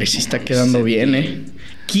madre, sí está quedando bien,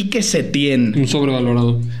 Quique Setién. Un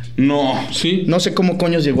sobrevalorado. No. Sí. No sé cómo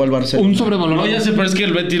coños llegó al Barcelona. Un sobrevalorado. No, ya sé, pero es que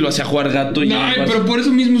el Betis lo hacía jugar gato. Y No, pero por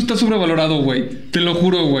eso mismo está sobrevalorado, güey. Te lo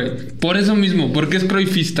juro, güey. Por eso mismo, porque es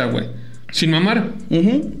cruyffista, güey. Sin mamar.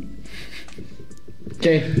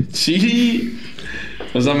 ¿Qué? Sí.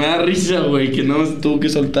 O sea, me da risa, güey, que no tuvo que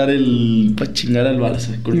soltar el... para chingar al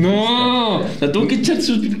Barça. No. O sea, tuvo que echar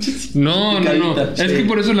sus pinches... No. picaditas. Es que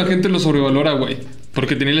por eso la gente lo sobrevalora, güey.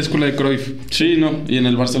 Porque tenía la escuela de Cruyff. Sí, no. Y en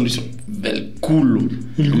el Barça lo hizo del culo.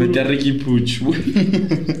 Metía a Ricky Puig, güey.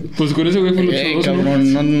 Pues con ese güey fue luchadoso, ¿no?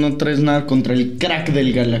 Cabrón, no traes nada contra el crack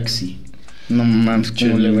del Galaxy. No mames,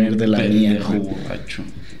 cómo le va a ir de la mierda. Borracho.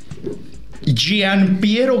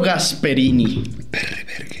 Gianpiero Gasperini.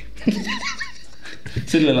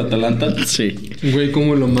 ¿Es el del Atalanta? Sí. Güey,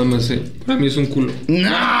 cómo lo mamas, Para mí es un culo. ¡No!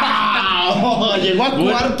 Llegó a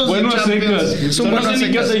cuartos bueno de a Champions. secas. Es un bueno a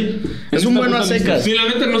secas. Es un bueno a secas. Sí, la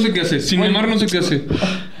neta no sé qué hace. Sin mamar no sé qué hace.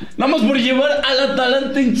 Nada más por llevar al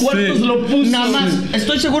Atalanta en cuartos lo puso. Nada más,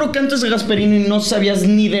 estoy seguro que antes de Gasperini no sabías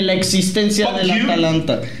ni de la existencia del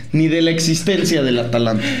Atalanta. Ni de la existencia del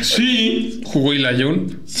Atalanta. Sí. Jugó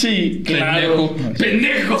Ilayón. Sí, claro.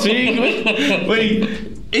 Pendejo. Sí,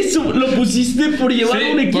 güey. Eso lo pusiste por llevar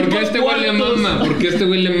un equipo porque este güey le mama. Porque este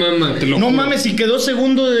güey le mama. Te lo No juro. mames, y quedó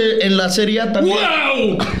segundo en la Serie A también.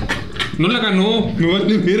 ¡Wow! No la ganó, me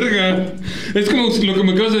vale verga. Es como lo que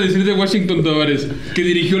me acabas de decir de Washington Tavares, que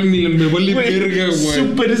dirigió el Milan, me vale verga, güey.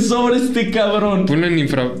 Súper sobre este cabrón. Ponen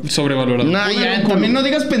sobrevalorado. Nah, ya, también no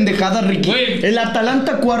digas pendejada, Ricky. Güey. El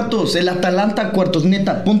Atalanta cuartos,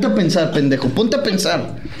 neta, ponte a pensar, pendejo, ponte a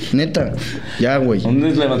pensar. Neta, ya, güey. No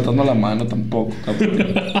andes levantando la mano tampoco,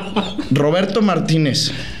 cabrón. Roberto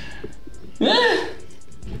Martínez.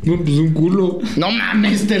 No, pues un culo. No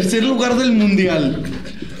mames, tercer lugar del mundial.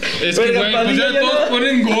 Es que, güey, pues ya todos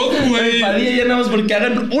ponen God, güey. Padilla ya nada más porque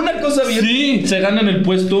hagan una cosa bien. Sí. Se ganan el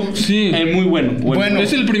puesto. Sí. Muy bueno. Bueno.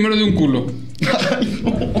 Es el primero de un culo.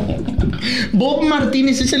 Bob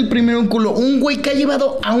Martínez es el primero en culo. Un güey que ha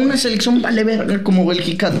llevado a una selección vale verga como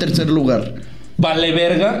Bélgica en tercer lugar. Vale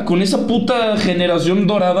verga, con esa puta generación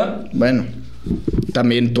dorada. Bueno,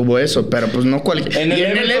 también tuvo eso, pero pues no cualquier. En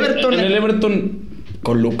el Everton.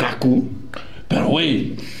 Con Lukaku. Pero,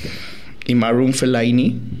 güey. Y Maroon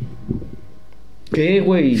Fellaini. ¿Qué,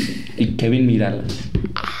 güey? Y Kevin Mirallas.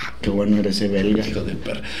 Ah, qué bueno era ese belga. Hijo de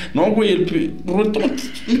perra. No, güey, Roberto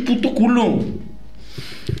Martínez es un puto culo.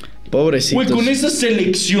 Pobrecitos. Güey, con esa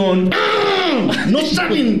selección. No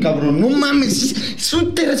saben, cabrón. No mames. Es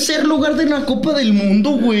un tercer lugar de la Copa del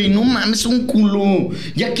Mundo, güey. No mames, un culo.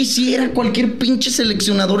 Ya quisiera cualquier pinche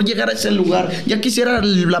seleccionador llegar a ese lugar. Ya quisiera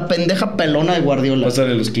la pendeja pelona de Guardiola.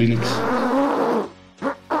 Pásale los clínicos.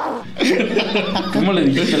 ¿Cómo le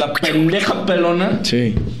dijiste? ¿La pendeja pelona?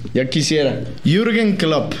 Sí, ya quisiera. Jürgen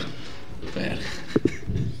Klopp.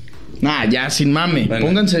 Nah, ya, sin mame. Bueno.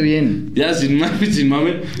 Pónganse bien. Ya, sin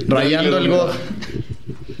mame. Rayando el gol.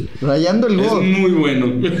 Rayando el Es gol. muy bueno.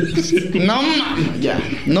 No mames, ya.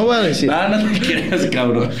 No voy a decir. No te creas,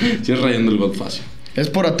 cabrón. Si es rayando el gol fácil. Es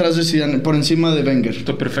por atrás de Zidane, por encima de Wenger.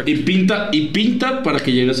 Está perfecto. Y pinta para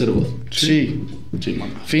que llegue a ser gol. Sí. Sí,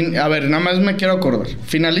 mamá. A ver, nada más me quiero acordar.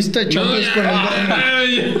 Finalista de Champions con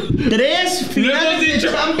el Dortmund. 3 finales de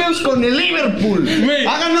Champions con el Liverpool. Güey.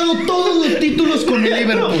 Ha ganado todos los títulos con el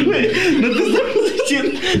Liverpool.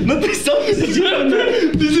 No te estamos diciendo nada.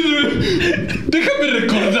 Déjame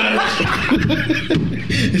recordar.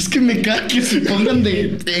 Es que me cae que se pongan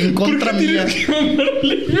en contra mía.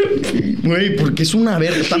 Güey, porque es una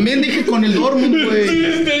verga. También dije con el Dortmund,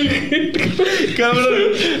 güey. Cabrón.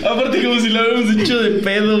 Aparte como si lo habíamos hecho de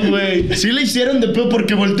pedo, güey. Sí le hicieron de pedo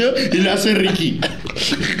porque volteó y le hace Ricky.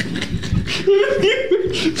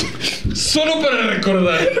 Solo para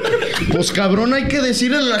recordar. Pues cabrón, hay que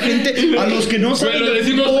decirle a la gente, a los que no saben. Güey, lo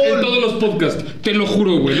decimos en todos los podcasts. Te lo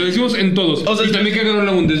juro, güey. Lo decimos en todos. O sea, y también que ganó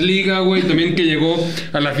la Bundesliga, güey. También que llegó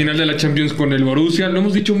a la final de la Champions con el Borussia. Lo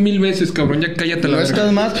hemos dicho 1000 veces, cabrón. Ya cállate la No es que verga.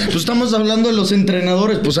 además, pues estamos hablando de los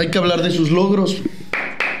entrenadores, pues hay que hablar de sus logros.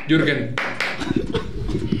 Jürgen.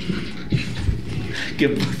 ¿Qué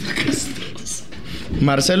pasa?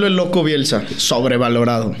 Marcelo el Loco Bielsa,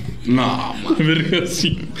 sobrevalorado. No, man. Verga,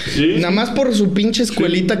 sí. ¿Sí? Nada más por su pinche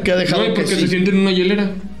escuelita que ha dejado. Güey, que porque sí. se siente en una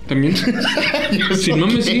hielera. También. Si no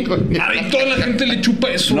me sí. Ay, toda la gente le chupa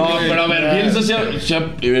eso. No, güey. pero a ver, Bielsa se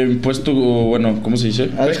ha puesto, bueno, ¿cómo se dice?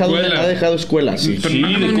 Ha dejado Escuela. escuela, sí. Pero Sí, no,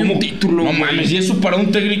 de ni cómo un título, no güey. mames, y eso para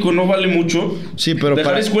un técnico no vale mucho. Sí, pero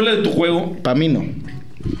dejar para escuela de tu juego. Para mí no.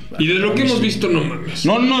 Y de lo que hemos visto, no mames.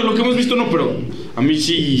 No, lo que hemos visto no, pero a mí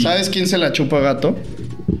sí. ¿Sabes quién se la chupa, gato?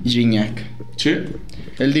 Gignac. ¿Sí?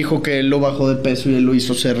 Él dijo que él lo bajó de peso y él lo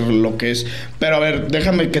hizo ser lo que es. Pero a ver,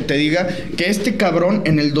 déjame que te diga que este cabrón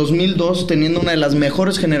en el 2002, teniendo una de las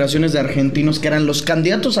mejores generaciones de argentinos que eran los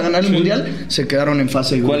candidatos a ganar el Mundial, se quedaron en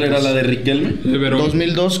fase de grupos. ¿Cuál era la de Riquelme? De Verón.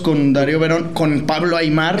 2002 con Darío Verón, con Pablo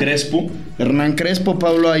Aimar. Crespo. Hernán Crespo,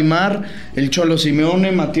 Pablo Aimar, el Cholo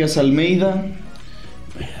Simeone, Matías Almeida.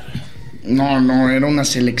 No, era una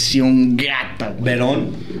selección gata. Verón.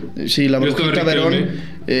 Sí, la brujita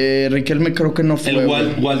Verón. Riquelme creo que no fue. El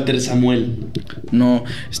Walter Samuel. No,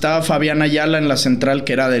 estaba Fabián Ayala en la central,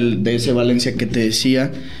 que era de ese Valencia que te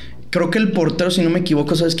decía. Creo que el portero, si no me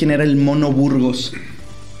equivoco, ¿sabes quién era? El Mono Burgos.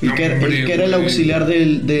 El que era el auxiliar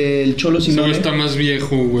del Cholo Simeone. Está más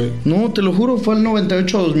viejo, güey. No, te lo juro, fue el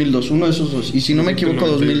 98 o 2002, uno de esos dos. Y si no me equivoco,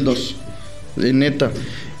 2002. Neta.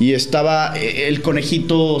 Y estaba el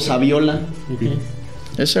conejito Saviola.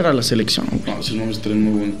 Esa era la selección, güey. No, si no me traen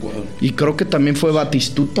muy buen cuadro. Y creo que también fue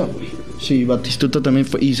Batistuta, güey. Sí, Batistuta también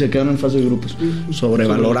fue. Y se quedaron en fase de grupos.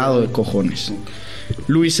 Sobrevalorado de cojones.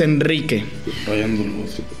 Luis Enrique. Rayando el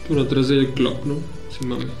bote. Por atrás del Klopp, ¿no? Sí,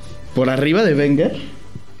 mami. ¿Por arriba de Wenger?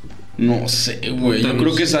 No sé, güey. Yo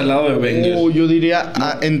creo que es al lado de Wenger. Yo diría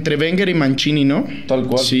entre Wenger y Mancini, ¿no? Tal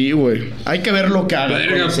cual. Sí, güey. Hay que ver lo que haga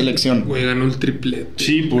con la selección. Güey, ganó el triplete.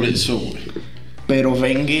 Sí, por eso, güey. Pero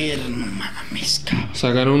Wenger, no mames, cabrón. O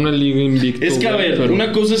sea, ganó una liga invicto. Es que, a ver, pero...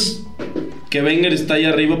 una cosa es que Wenger está ahí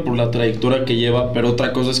arriba por la trayectoria que lleva, pero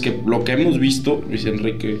otra cosa es que lo que hemos visto, Luis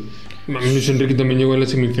Enrique... Mami, Luis Enrique también llegó a la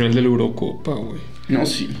semifinal de la Eurocopa, güey. No,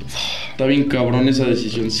 sí. Está bien cabrón esa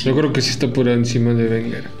decisión, sí. Yo creo que sí está por encima de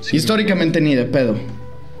Wenger. Sí. Históricamente ni de pedo.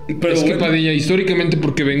 Pero es que Padilla, históricamente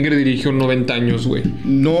porque Wenger dirigió 90 años, güey.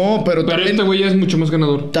 No, pero también... este güey ya es mucho más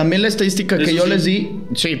ganador. También la estadística que Eso yo sí. les di...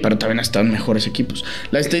 Sí, pero también están mejores equipos.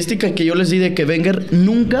 La estadística que yo les di de que Wenger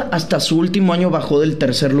nunca hasta su último año bajó del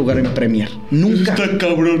tercer lugar en Premier. Nunca. Está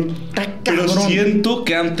cabrón. Está Pero cabrón. siento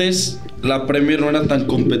que antes la Premier no era tan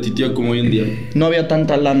competitiva como hoy en día. No había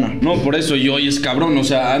tanta lana. No, por eso, y hoy es cabrón. O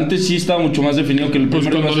sea, antes sí estaba mucho más definido que el Pues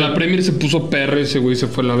Premier. cuando la Premier se puso perra, ese güey se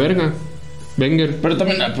fue a la verga. Wenger. Pero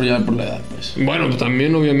también ya por la edad, pues. Bueno, pues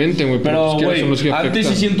también, obviamente, güey. Pero, pues, güey, son los que antes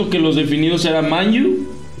afectan. sí siento que los definidos eran Man U,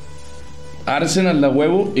 Arsenal, la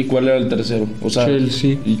huevo, ¿y cuál era el tercero? O sea,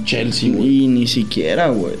 Chelsea. Y Chelsea, güey. Y ni siquiera,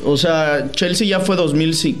 güey. O sea, Chelsea ya fue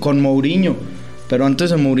 2000 sí, con Mourinho. Pero antes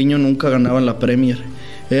de Mourinho nunca ganaban la Premier.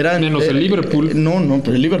 Menos el Liverpool. No,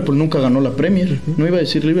 pero el Liverpool nunca ganó la Premier. No iba a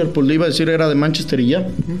decir Liverpool, iba a decir era de Manchester y ya.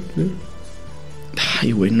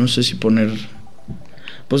 Ay, güey, no sé si poner...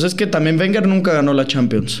 Pues es que también Wenger nunca ganó la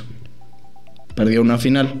Champions. Perdió una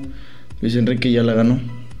final. Luis Enrique ya la ganó.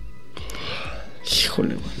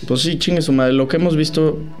 Híjole, güey. Pues sí, chingue su madre. Lo que hemos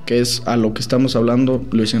visto, que es a lo que estamos hablando,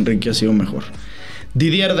 Luis Enrique ha sido mejor.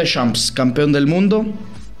 Didier Deschamps, campeón del mundo.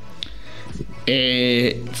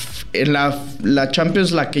 En la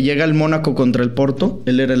Champions, la que llega el Mónaco contra el Porto,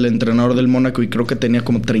 él era el entrenador del Mónaco y creo que tenía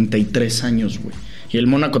como 33 años, güey. Y el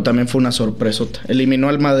Mónaco también fue una sorpresota. Eliminó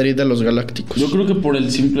al Madrid de los Galácticos. Yo creo que por el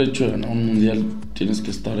simple hecho de ganar un mundial tienes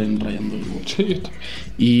que estar en rayando el gol. Sí, yo también.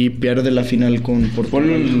 Y pierde la final con Portugal.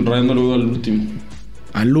 Ponlo en rayando el gol al último.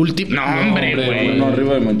 Al último. No, hombre, güey. No,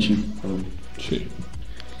 arriba de Mancini. Sí.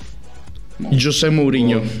 José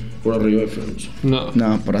Mourinho. Por arriba de Ferguson. No.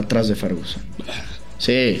 No, por atrás de Ferguson.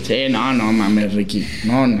 Sí, no mames, Ricky.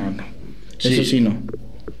 No. Eso sí no.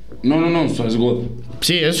 No, o sea, es God.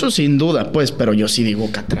 Sí, eso sin duda, pues, pero yo sí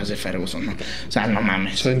digo que atrás de Ferguson, ¿no? O sea, no O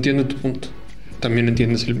mames. sea, entiendo tu punto. También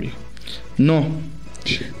entiendes el mío. No.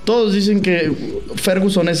 Sí. Todos dicen que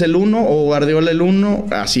Ferguson es el 1 o Guardiola el 1,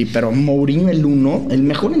 así, pero Mourinho el 1, el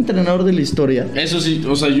mejor entrenador de la historia. Eso sí,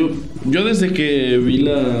 o sea, yo desde que vi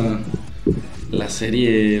la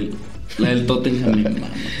serie, la del Tottenham, mi mamá.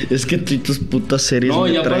 Es que tus putas series No,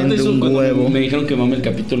 y me traen aparte de eso, un cuando huevo. me dijeron que mame el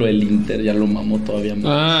capítulo del Inter, ya lo mamó todavía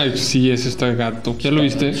más. Ay, sí, ese está gato. ¿Ya lo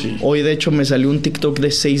viste? Sí. Hoy, de hecho, me salió un TikTok de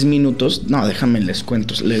 6 minutos. No, déjame les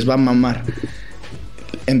cuento, les va a mamar.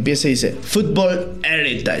 Empieza y dice Football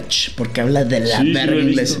Heritage, porque habla de la Sí, verga lo he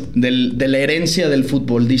inglés, visto. de la herencia del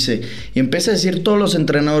fútbol, dice. Y empieza a decir todos los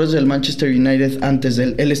entrenadores del Manchester United antes de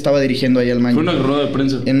él. Él estaba dirigiendo ahí al Fue Manchester. una rueda de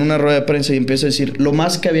prensa. En una rueda de prensa y empieza a decir lo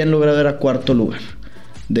más que habían logrado era cuarto lugar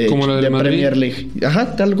Como la del de Madrid. Premier League.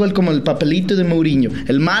 Ajá, tal cual como el papelito de Mourinho,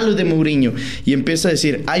 el malo de Mourinho. Y empieza a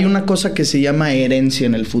decir, hay una cosa que se llama herencia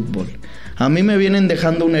en el fútbol. A mí me vienen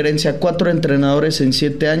dejando una herencia 4 entrenadores en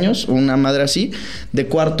 7 años, una madre así, de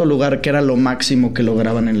cuarto lugar, que era lo máximo que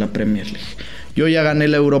lograban en la Premier League. Yo ya gané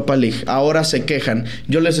la Europa League. Ahora se quejan.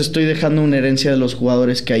 Yo les estoy dejando una herencia de los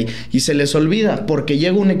jugadores que hay. Y se les olvida, porque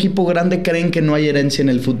llega un equipo grande, creen que no hay herencia en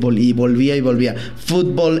el fútbol. Y volvía.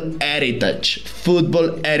 Football heritage.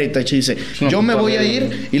 Dice, yo me voy a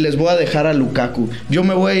ir y les voy a dejar a Lukaku. Yo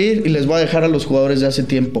me voy a ir y les voy a dejar a los jugadores de hace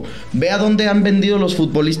tiempo. Ve a dónde han vendido los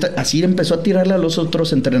futbolistas. Así empezó a tirarle a los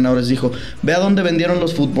otros entrenadores. Dijo, ve a dónde vendieron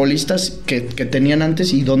los futbolistas que tenían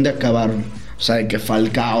antes y dónde acabaron. O sea, de que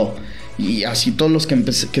Falcao y así todos los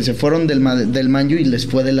que se fueron del Man U y les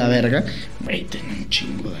fue de la verga. Güey, tiene un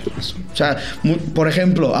chingo de razón. O sea, por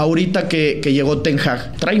ejemplo, ahorita que llegó Ten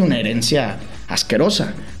Hag, trae una herencia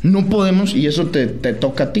asquerosa. No podemos, y eso te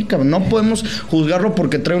toca a ti, cabrón. No podemos juzgarlo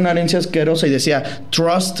porque trae una herencia asquerosa. Y decía,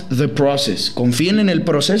 trust the process. Confíen en el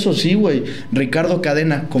proceso, sí, güey. Ricardo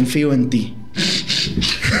Cadena, confío en ti.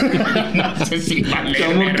 No sé si vale.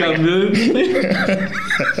 ¿Cómo cambió?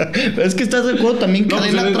 Es que estás de acuerdo también. No,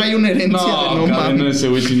 Cadena trae una herencia de no mames. Ese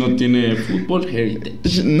güey si no tiene fútbol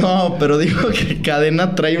heritage. No, pero digo que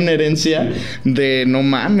Cadena trae una herencia de no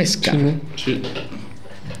mames, cabrón. Sí.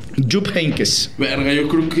 Jupp Heynckes. Verga, yo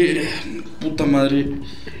creo que puta madre.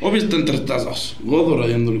 Obvio está entre estas dos. God o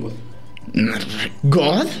rayando el God.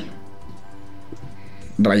 ¿God?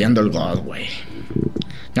 Rayando el God, güey.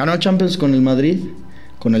 Ganó Champions con el Madrid,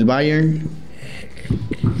 con el Bayern.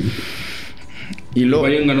 Y luego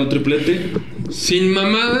Bayern ganó triplete. Sin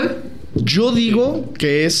mamada. Yo digo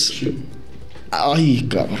que es... Ay,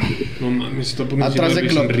 cabrón. No mames, está poniendo atrás de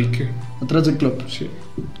Klopp. Enrique. Atrás de Klopp. Sí.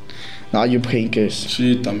 No, Jupp Heynckes.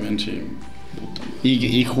 Sí, también, sí. Puta.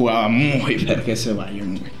 Y jugaba muy verga ese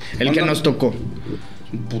Bayern, güey. El que nos tocó.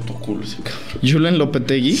 Un puto culo ese cabrón. Julen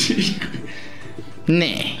Lopetegui. Sí.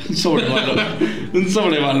 Nee. Un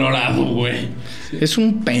sobrevalorado, güey. Es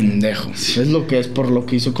un pendejo. Sí. Es lo que es por lo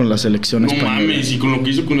que hizo con la selección española. No mames, y con lo que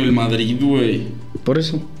hizo con el Madrid, güey. Por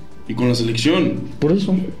eso. Y con la selección. Por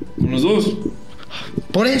eso. Con los dos.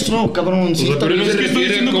 Por eso, cabrón. Sí, o sea, pero no se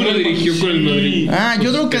refiere a cómo dirigió con el Madrid. Ah,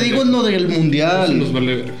 yo lo que digo es lo del Mundial. Eso nos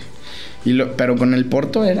vale verga. Pero con el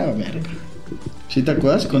Porto era verga. ¿Sí te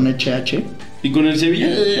acuerdas? Con HH. Y con el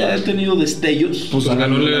Sevilla ha tenido destellos. Pues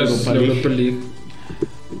ganó la Europa League.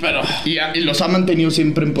 Pero... Y los ha mantenido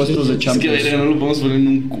siempre en puestos de Champions. Es que no lo podemos poner en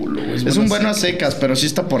un culo, güey. Es un bueno a secas, pero sí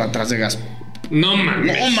está por atrás de gas. No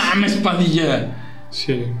mames. No mames, Padilla.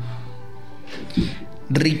 Sí.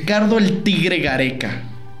 Ricardo el Tigre Gareca.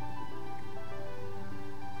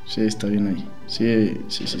 Sí, está bien ahí. Sí.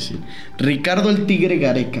 Ricardo el Tigre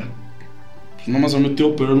Gareca. Pues nada más se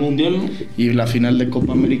metió, pero el Mundial, ¿no? Y la final de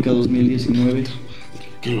Copa América 2019.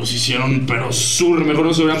 Que los hicieron, pero mejor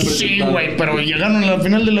no se hubieran presentado. Sí, güey, pero llegaron a la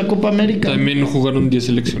final de la Copa América. También jugaron 10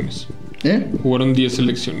 selecciones. Jugaron 10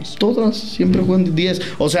 selecciones. Todas, siempre juegan 10.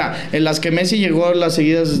 O sea, en las que Messi llegó a las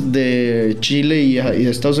seguidas de Chile y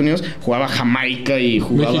de Estados Unidos, jugaba Jamaica y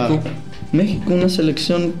jugaba... México, una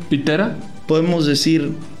selección... ¿Pitera? Podemos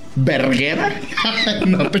decir... ¿Verguera?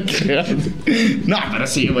 No te creas. No, pero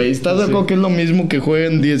sí, güey. ¿Estás de acuerdo que es lo mismo que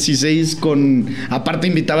jueguen 16 con... Aparte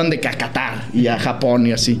invitaban de Qatar y a Japón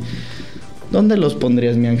y así. ¿Dónde los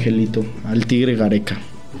pondrías, mi angelito? Al Tigre Gareca.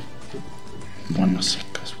 Bueno,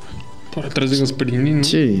 secas, güey. Por atrás de Gasperini, ¿no?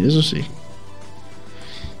 Sí, eso sí.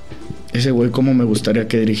 Ese güey, cómo me gustaría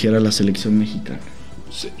que dirigiera la selección mexicana.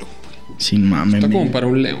 Cero, güey. Sin mame. Está como para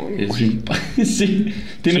un león. Sí.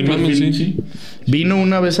 Tiene perfil, sí. Vino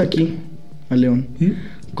una vez aquí, a León.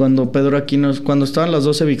 Cuando Pedro Aquino... Cuando estaban las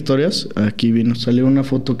 12 victorias, aquí vino. Salió una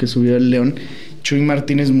foto que subió el León. Chuy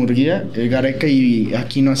Martínez Murguía, Gareca y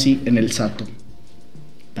Aquino así en el Sato.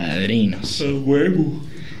 Padrinos. El huevo.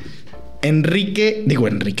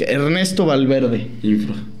 Ernesto Valverde.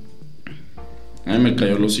 Infra. A mí me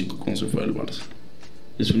cayó el hocico cuando se fue al Barça.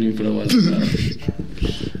 Es un infravalorado.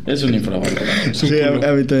 Es un infravalorado. Sí,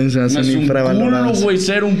 a mí también se me hace un infravalorado. Es un culo, güey,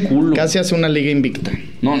 ser un culo. Casi hace una liga invicta.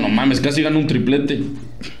 No mames, casi gana un triplete.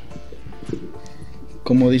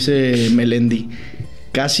 Como dice Melendi,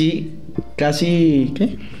 casi...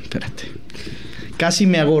 ¿Qué? Espérate. Casi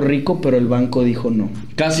me hago rico, pero el banco dijo no.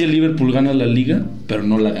 Casi el Liverpool gana la liga, pero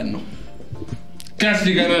no la ganó.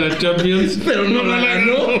 Casi gana la Champions, pero no la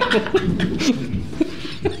ganó.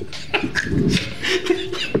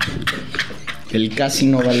 El casi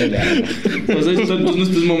no vale de algo. Pues no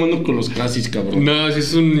estés mamando con los casis, cabrón. No, sí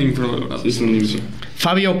es un infravalorado. Sí es un infra.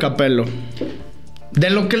 Fabio Capello. De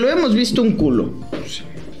lo que lo hemos visto un culo. Sí.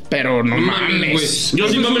 Pero no mames. Yo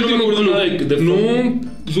sí no me acuerdo nada de no,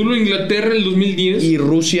 solo Inglaterra en el 2010. Y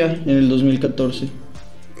Rusia en el 2014.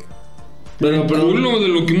 Pero culo de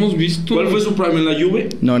lo que hemos visto. ¿Cuál fue su prime? ¿En la Juve?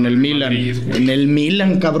 No, en el Milan. Madrid, en el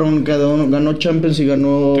Milan, cabrón. Ganó Champions y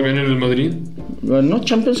ganó... ¿También en el Madrid? ¿Ganó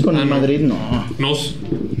Champions con el Madrid? No.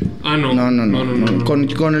 No. No.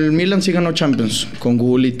 Con el Milan sí ganó Champions. Con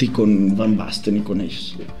Gullit y con Van Basten y con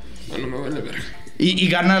ellos. No me vale verga. Y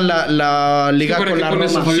gana la liga Sí, con la Roma.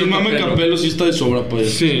 Sí, mame Capello sí está de sobra,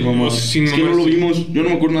 pues. Sí, mamá. sin Es que mamá. no lo vimos. Yo no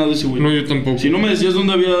me acuerdo nada de ese güey. No, yo tampoco. Si no me decías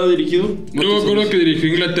dónde había dirigido. Yo me acuerdo que dirigió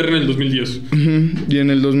Inglaterra en el 2010. Y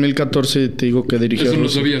en el 2014 te digo que dirigió. Eso no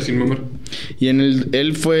Rusia. sabía, sin mamar. Y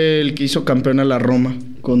él fue el que hizo campeón a la Roma.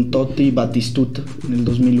 Con Totti y Batistuta en el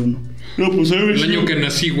 2001. No, pues El año que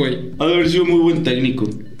nací, güey. ha de haber sido muy buen técnico.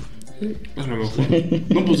 A lo mejor.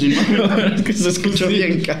 No, pues sin mame. Es que se escuchó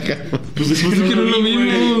bien caca. Pues después Es que no lo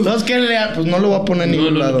vimos. No, es que pues no lo voy a poner en ningún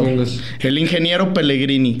No lo lado. pongas. El ingeniero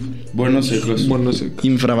Pellegrini. Buenos secos. Bueno, sé.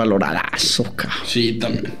 Infravaloradazo, cabrón. Sí,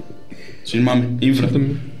 también. Sin mame. Infra.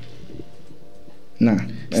 Nah,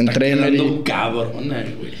 entrenar. Cabrona,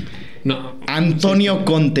 güey. No. Antonio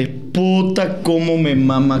Conte. Puta, cómo me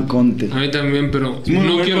mama Conte. A mí también, pero Muy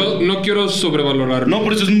no bueno. quiero sobrevalorarlo. No,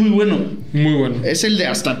 por eso es muy bueno. Muy bueno. Es el de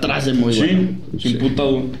hasta atrás de muy bueno. Sin puta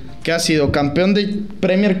duda. Que ha sido campeón de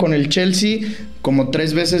Premier con el Chelsea, como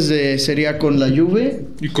 3 veces de Serie A con la Juve,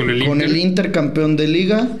 Y con el con Inter. el Inter campeón de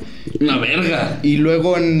Liga, Una verga. y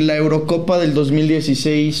luego en la Eurocopa del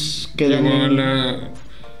 2016 quedan Llegó a en la...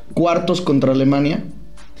 cuartos contra Alemania.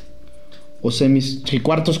 O semis, sí,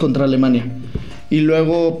 cuartos contra Alemania. Y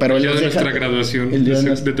luego, pero El él día los de deja- nuestra graduación el día de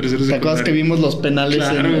nuestra- tercero ¿Te acuerdas secundaria? que vimos los penales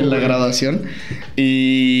Claro, en la güey. graduación?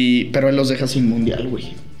 Pero él los deja sin mundial,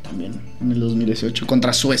 güey. También en el 2018.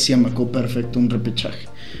 Contra Suecia me acuerdo perfecto, un repechaje.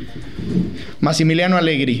 Massimiliano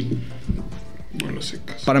Allegri. Bueno,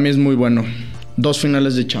 secas. Para mí es muy bueno. 2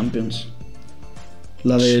 finales de Champions.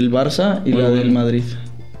 La del Barça y Muy la del bueno. Madrid.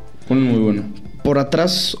 Muy bueno. ¿Por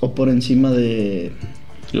atrás o por encima de...?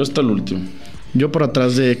 Yo hasta el último. Yo por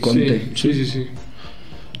atrás de Conte. Sí.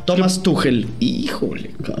 Thomas Tuchel.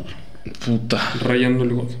 Híjole, cabrón. Puta. Rayando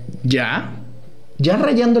el god. ¿Ya? ¿Ya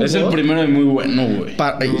rayando el Es el God? primero y muy bueno, güey.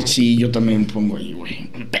 Sí, yo también pongo ahí, güey.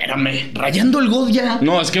 Espérame. ¿Rayando el God ya?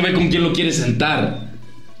 No, es que ve con quién lo quiere sentar.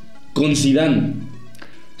 Con Zidane.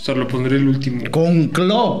 O sea, lo pondré el último. Con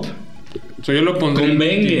Klopp. O sea, yo lo pondré Con el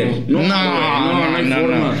Wenger. último. No, no hay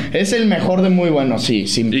forma. Es el mejor de muy bueno, sí,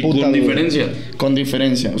 sin Y puta con duda. diferencia. Con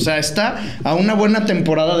diferencia. O sea, está a una buena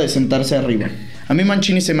temporada de sentarse arriba. A mí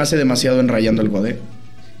Mancini se me hace demasiado en rayando el God, ¿eh?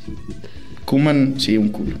 Koeman, sí, un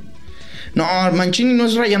culo. No, Mancini no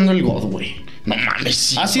es rayando el God, güey. No mames,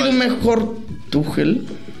 sí. ¿Ha sido mejor Tuchel?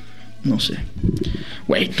 No sé.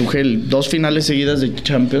 Güey, Tuchel, 2 finales seguidas de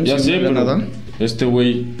Champions. Ya sin sé, pero nada. este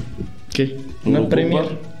güey. ¿Qué? Una Eurocopa. Premier.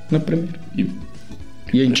 Una Premier. Y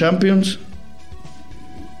 ¿Y en Champions?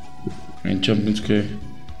 en Champions, ¿qué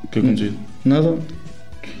consigue? Nada. No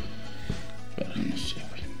sé,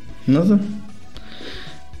 güey. Nada.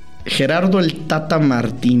 Gerardo el Tata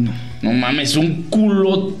Martino. No mames, un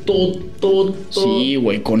culo todo. Sí,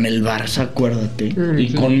 güey, con el Barça, acuérdate.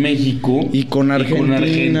 Y con México. Y con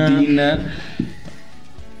Argentina.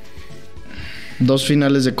 2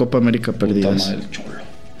 finales de Copa América Puta perdidas. madre, el Cholo.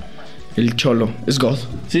 El Cholo, es God.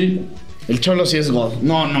 Sí. El Cholo sí es God.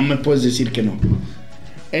 No me puedes decir que no.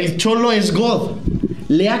 El Cholo es God.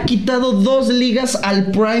 Le ha quitado 2 ligas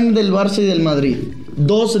al prime del Barça y del Madrid.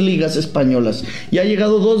 2 ligas españolas. Y ha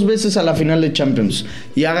llegado 2 veces a la final de Champions.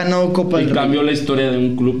 Y ha ganado Copa Y del Rey. cambió la historia de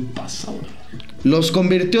un club pasado. Los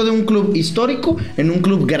convirtió de un club histórico en un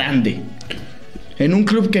club grande. En un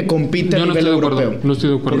club que compite Yo a no nivel estoy de europeo. acuerdo. No estoy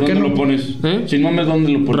de acuerdo. ¿Por qué dónde no? lo pones? ¿Eh? Sin mames,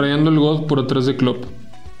 ¿dónde lo pones? Rayando el god por atrás de Klopp.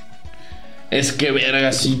 Es que verga,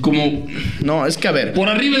 así como. No, es que a ver. Por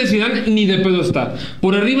arriba de Zidane ni de pedo está.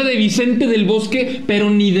 Por arriba de Vicente del Bosque, pero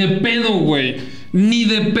ni de pedo, güey. Ni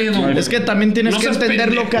de pedo. Es que también tienes que seas entender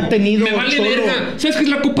pendejo. lo que ha tenido Me vale Cholo. verga. ¿Sabes qué es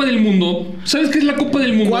la Copa del Mundo? ¿Sabes qué es la Copa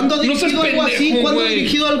del Mundo? ¿Cuándo ha No seas dirigido algo así? pendejo, ¿Cuándo ha güey.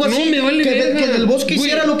 dirigido algo así? No, me vale verga. Que Del Bosque Güey,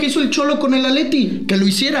 hiciera lo que hizo el Cholo con el Atleti. Que lo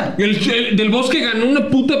hiciera. El Del Bosque ganó una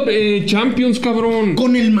puta Champions, cabrón.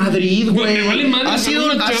 Con el Madrid, Güey, güey. me vale madre, Ha ganó sido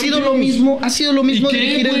una lo Champions. mismo. Ha sido lo mismo ¿Y qué,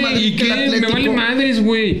 dirigir el güey? Madrid ¿Y que el qué? Atlético. Me vale madres,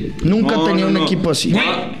 güey. Nunca No, tenía no, un no. equipo así. Güey,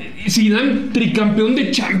 Zidane, tricampeón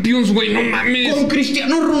de Champions, güey, no mames. Con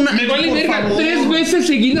Cristiano Ronaldo. Me vale por verga, favor. 3 veces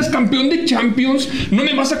seguidas campeón de Champions. No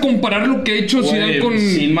me vas a comparar lo que ha hecho Zidane con...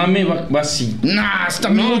 Sin mame va así. Nah, está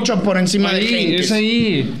No, mucho por encima de ahí, Henkes. es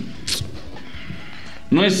ahí.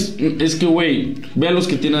 No es que, güey, vea los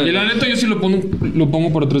que tiene. Y la neta yo sí lo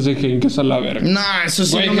pongo por atrás de Henkes a la verga. Nah, eso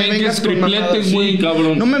sí, Güey, no me Henkes vengas con triplete, mamadas. güey. Sí,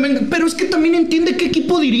 cabrón. No me vengas. Pero es que también entiende qué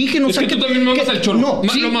equipo dirigen. O Es sea, que tú también mamas al Cholo. No,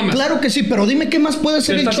 Lo sí, mamas. claro que sí. Pero dime qué más puede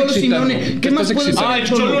hacer Te el estás Cholo excitando. Simeone. Te ¿Qué más estás puede hacer Ah, el el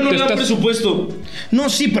Cholo? Cholo no Te le da estás- presupuesto. No,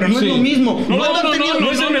 sí, pero no Sí. es lo mismo. No, ¿Cuándo ha tenido-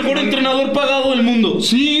 no es el mejor entrenador pagado del mundo.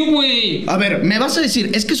 Sí, güey. A ver, me vas a decir,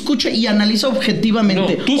 es que escucha y analiza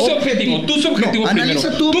objetivamente. No, tú sé objetivo No, primero.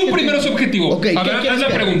 analiza Tú objetivo. primero más objetivo. Okay, a ver, haz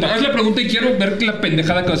la pregunta y quiero ver la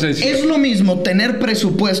pendejada que vas a decir. ¿Es lo mismo tener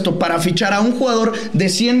presupuesto para fichar a un jugador de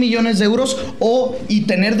 100 millones de euros y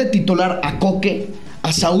tener de titular a Coque,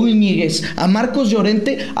 a Saúl Ñíguez, a Marcos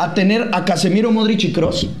Llorente, a tener a Casemiro, Modric y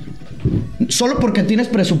Kroos? ¿Solo porque tienes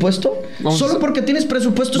presupuesto? ¿Solo porque tienes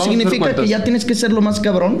presupuesto significa que ya tienes que ser lo más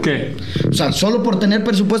cabrón? ¿Qué? O sea, solo por tener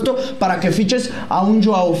presupuesto para que fiches a un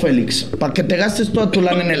Joao Félix, para que te gastes toda tu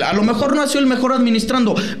lana en él. A lo mejor no ha sido el mejor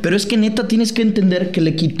administrando, pero es que neta tienes que entender que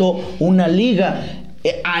le quitó una liga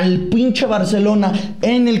al pinche Barcelona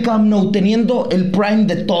en el Camp Nou, teniendo el prime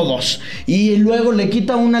de todos, y luego le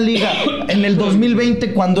quita una liga en el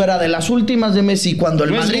 2020 cuando era de las últimas de Messi, cuando el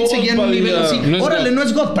Madrid seguía en un nivel así. Órale, no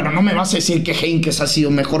es God, pero no me vas a decir que Heynckes ha sido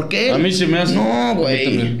mejor que él. A mí se me hace. No,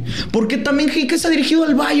 güey. Porque también Heynckes ha dirigido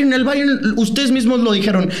al Bayern. El Bayern, ustedes mismos lo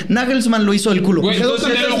dijeron, Nagelsmann lo hizo del culo.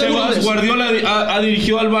 Guardiola ha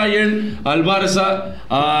dirigido al Bayern, al Barça,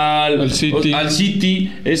 al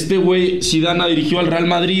City. Este güey Zidane ha dirigido al Real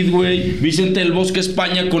Madrid, güey. Vicente del Bosque,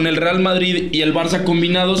 España, con el Real Madrid y el Barça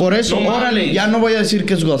combinados. Por eso, órale, ya no voy a decir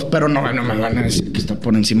que es God, pero no me van a decir que está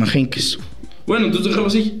por encima Heynckes. Bueno, entonces déjalo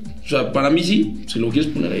así. O sea, para mí sí, si lo quieres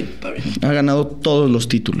poner ahí, está bien. Ha ganado todos los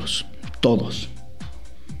títulos, todos,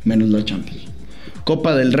 menos la Champions.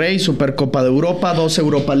 Copa del Rey, Supercopa de Europa, 2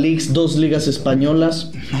 Europa Leagues, 2 ligas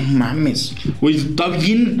españolas. No mames. Güey, está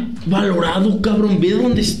bien valorado, cabrón. Ve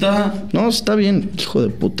dónde está. No, está bien. Hijo de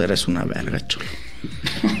puta, eres una verga, chulo.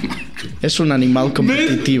 Es un animal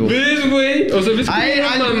competitivo. ¿Ves, güey? O sea,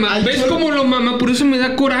 ¿ves cómo lo mama? Por eso me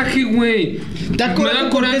da coraje, güey. Te da coraje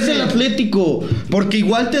porque es el Atlético. Porque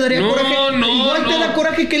igual te daría coraje. Te da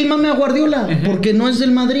coraje que él mame a Guardiola. Porque no es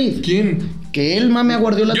del Madrid. ¿Quién? Que él mame a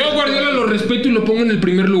Guardiola. Yo a Guardiola lo respeto y lo pongo en el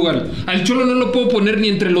primer lugar. Al Cholo no lo puedo poner ni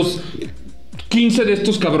entre los 15 de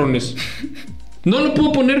estos cabrones. No lo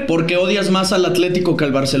puedo poner. Porque odias más al Atlético que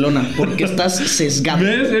al Barcelona. Porque estás sesgado.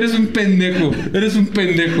 ¿Ves? Eres un pendejo.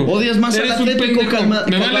 Odias más al Atlético que al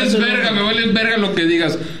Barcelona. Me vales verga lo que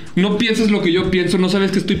digas. No piensas lo que yo pienso. No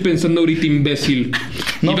sabes que estoy pensando ahorita, imbécil.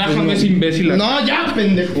 No, y bájame pues ese imbécil. No, ya,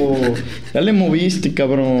 pendejo. Ya le moviste,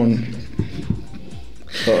 cabrón.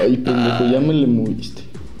 Ay, pendejo, ya me le moviste.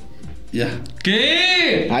 Ya.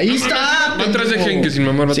 ¿Qué? Ahí está. Va atrás de Heynckes, sin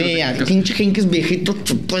mamá. Sí, pinche Heynckes viejito,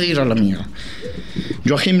 puede ir a la mierda.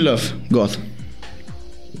 Joachim Löw, God.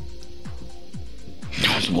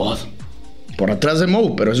 No, es God. Por atrás de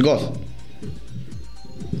Mou, pero es God.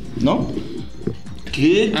 ¿No?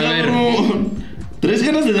 ¿Qué, cabrón? 3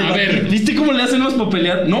 ganas de debatir. A ver. ¿Viste cómo le hacen los para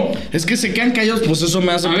pelear? No. Es que se quedan callados, pues eso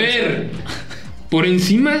me hace... A ver. Por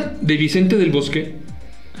encima de Vicente del Bosque.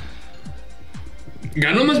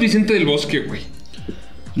 Ganó más Vicente del Bosque, güey.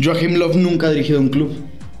 Joachim Löw nunca ha dirigido un club.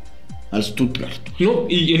 Al Stuttgart. No,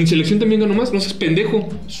 y en selección también ganó más. No seas pendejo.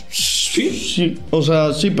 ¿Sí? Sí, o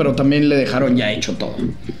sea, sí, pero también le dejaron ya hecho todo.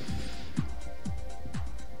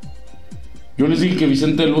 Yo les dije que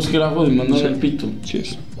Vicente del Bosque era algo de mandar al pito. Sí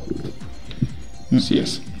es. Sí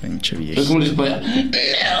es. Pinche viejo. Es como le dices para allá.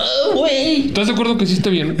 Güey. ¿Estás de acuerdo que sí está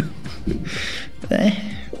bien?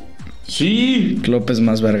 Sí. Klopp es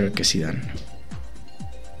más verga que Zidane.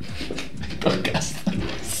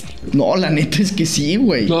 No, la neta es que sí,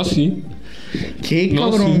 güey. No, sí. ¿Qué,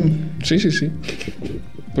 cabrón? Sí.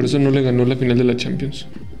 Por eso no le ganó la final de la Champions.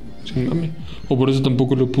 Sin mame. O por eso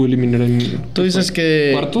tampoco lo pudo eliminar en... Tú dices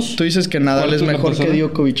que... ¿Cuartos? Tú dices que Nadal es mejor que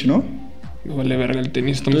Djokovic, ¿no? Me vale verga el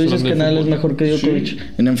tenis. Tú dices que Nadal es mejor que Djokovic. Sí.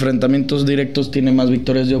 En enfrentamientos directos tiene más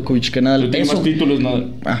victorias Djokovic que Nadal. Tiene más títulos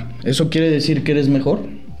Nadal. ¿Eso quiere decir que eres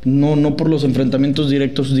mejor? No por los enfrentamientos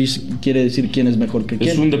directos quiere decir quién es mejor que quién.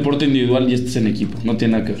 Es un deporte individual y este es en equipo. No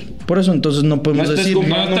tiene nada que ver. Por eso entonces no podemos decir...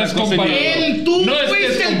 No estás comparando. Tú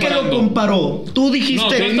fuiste el que lo comparó. Tú dijiste... No,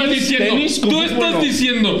 tú estás diciendo. Tú estás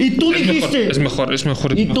diciendo. Y tú dijiste... Es mejor.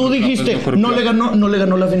 Y tú dijiste... No le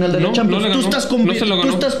ganó la final de la Champions. Tú estás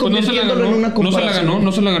convirtiéndolo en una comparación.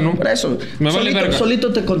 No se la ganó. Por eso. Me vale verga.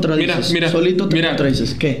 Solito te contradices. Mira. Solito te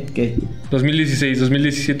contradices. ¿Qué? 2016,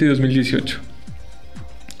 2017 y 2018.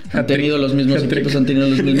 ¿Han tenido los mismos equipos? ¿Han tenido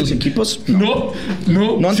los mismos equipos? No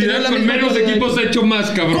han tenido la misma. Con menos equipos ha hecho más,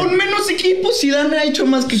 cabrón. Con menos equipos Zidane ha hecho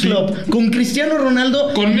más que Klopp. Con Cristiano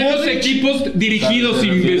Ronaldo. Con menos equipos dirigidos,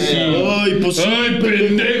 imbécil. Ay,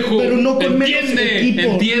 pendejo. Pero no con menos equipos.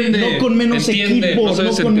 Entiende. No con menos equipos.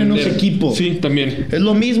 No con menos equipos. Sí, también. Es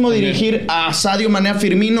lo mismo dirigir a Sadio Mané, a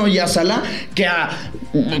Firmino y a Salah que a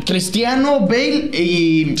Cristiano, Bale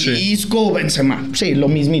y Isco, Benzema. Sí, lo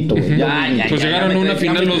mismito, güey. Pues llegaron a una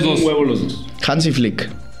final los dos. Hansi Flick.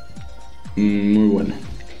 Muy bueno.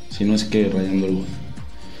 Si no es que rayando el gol.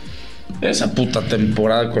 Esa puta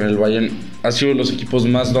temporada con el Bayern ha sido de los equipos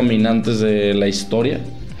más dominantes de la historia.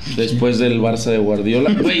 Después del Barça de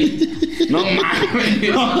Guardiola. Güey, no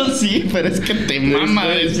mames. No, sí, pero es que te mama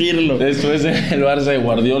decirlo. Después del Barça de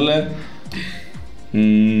Guardiola.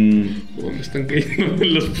 Me están cayendo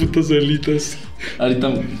los putos solitos.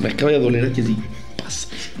 Ahorita me acaba de doler aquí así. Pasa.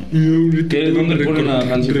 ¿Dónde ponen a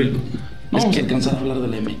Hans Flick? No vamos a alcanzar a hablar de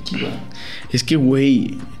la MX, ¿verdad? Es que,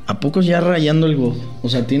 güey, ¿a poco ya rayando el God? O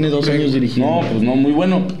sea, tiene 2 años dirigiendo. No, pues no, muy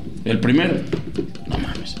bueno. El primero. No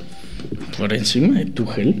mames. Por encima de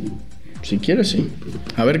Tuchel. Si quieres, sí.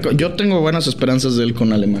 A ver, yo tengo buenas esperanzas de él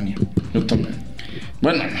con Alemania. Yo también.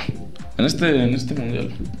 Bueno, en este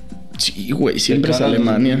mundial. Sí, güey, siempre es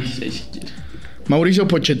Alemania. Mauricio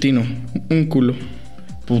Pochettino, un culo.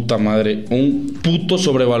 Puta madre, un puto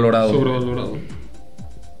sobrevalorado. Sobrevalorado.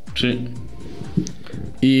 Sí.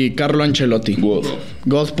 Y Carlo Ancelotti.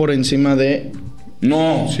 God por encima de...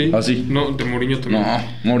 No, Sí. así. No, de Mourinho también. No,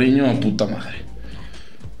 Mourinho, puta madre.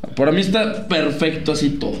 Para mí está perfecto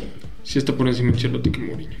así todo. Sí está por encima de Ancelotti que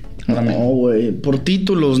Mourinho. No, güey, por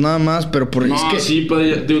títulos nada más, pero por... No, es que... sí,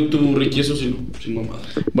 padre, tu riqueza sin mamada.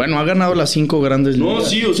 Bueno, ha ganado las 5 grandes ligas. No,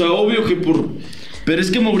 sí, o sea, obvio que por... Pero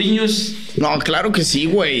es que Mourinho es... No, claro que sí,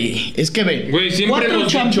 güey. Es que ve. Güey, siempre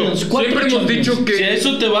hemos dicho que... Si a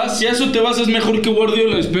eso te vas, es mejor que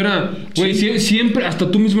Guardiola. Espera, güey, siempre,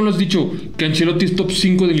 hasta tú mismo lo has dicho, que Ancelotti es top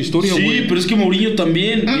 5 de la historia, güey. Sí, pero es que Mourinho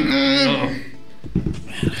también. No.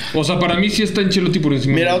 O sea, para mí sí está Ancelotti por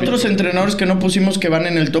encima. Mira, otros entrenadores que no pusimos que van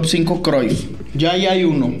en el top 5, Cruyff. Ya ahí hay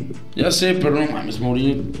uno. Ya sé, pero no mames,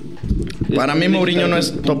 Mourinho. Para mí Mourinho no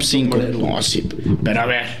es top 5. No, sí. Pero a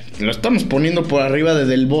ver, lo estamos poniendo por arriba de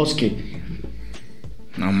Del Bosque.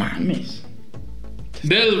 No mames.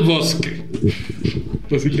 Del Bosque.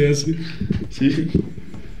 Así le hace. Sí.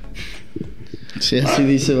 Sí, así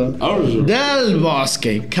dice, va. Del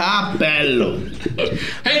Bosque, Capello,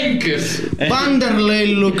 Henkes.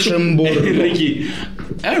 Vanderlei Luxemburgo. Ricky.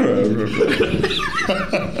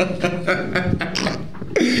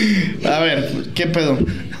 A ver, ¿qué pedo?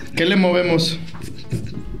 ¿Qué le movemos?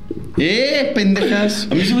 Pendejas.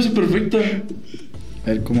 A mí se me hace perfecta. A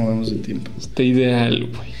ver cómo vamos de tiempo. Está ideal,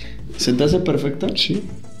 güey. ¿Se te hace perfecta? Sí.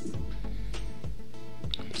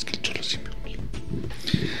 Es que el Cholo sí me unió.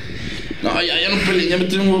 No, ya no peleé, ya me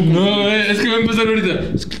tengo... No, es que va a empezar ahorita.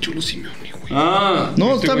 Es que el Cholo sí me unió, güey. Ah.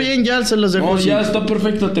 No, está bien, ya se las dejo. No, así. ya está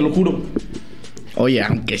perfecta, te lo juro. Oye,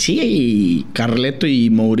 aunque sí, Carleto y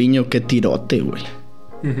Mourinho, qué tirote, güey.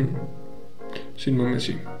 Sin mames,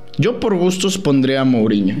 sí. Yo por gustos pondría a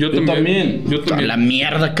Mourinho. Yo también. A la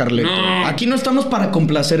mierda, Carleto. No. Aquí no estamos para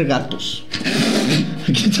complacer gatos.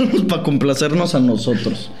 Aquí estamos para complacernos a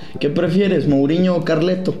nosotros. ¿Qué prefieres, Mourinho o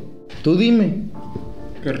Carleto? Tú dime.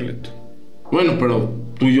 Carleto. Bueno, pero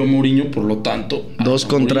tú y yo, Mourinho, por lo tanto... 2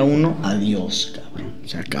 contra 1. Adiós, cabrón.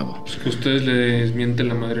 Se acabó. Pues que ustedes les mienten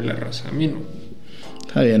la madre la raza. A mí no.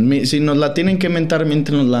 Está bien. Si nos la tienen que mentar,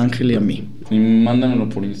 miéntenosla a Ángel y a mí. Y mándamelo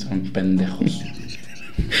por Instagram, pendejos.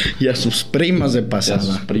 Y a sus primas de Y a pasada.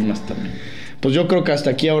 sus primas también. Pues yo creo que hasta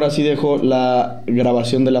aquí ahora sí dejo la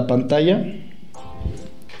grabación de la pantalla.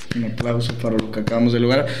 Un aplauso para lo que acabamos de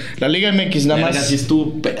lograr. La Liga MX nada más. Así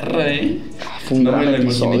estuvo perra, Fue un No gran me la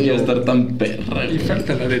imaginé que episodio. iba a estar tan perra. Y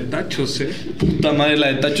falta la de tachos, Puta madre, la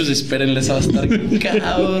de tachos, espérenle, esa va a estar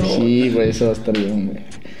cabrón. Sí, güey, eso va a estar bien, güey.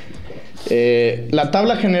 La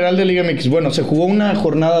tabla general de Liga MX. Bueno, se jugó una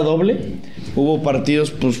jornada doble. Hubo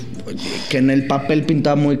partidos, pues, que en el papel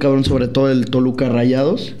pintaba muy cabrón, sobre todo el Toluca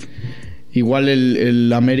Rayados. Igual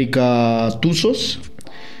el América Tuzos.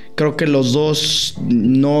 Creo que los dos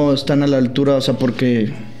no están a la altura, o sea,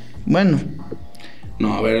 porque... Bueno,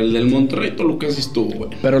 No, a ver, el del Monterrey Toluca sí estuvo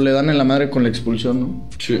bueno. pero le dan en la madre con la expulsión, ¿no?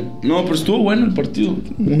 Sí. No, pero estuvo bueno el partido.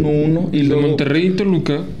 1-1 y De luego... Monterrey y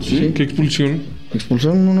Toluca. Sí. Qué expulsión.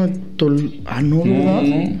 Expulsaron uno de Toluca... Ah, no, ¿verdad?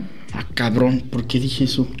 No. Ah, cabrón, ¿por qué dije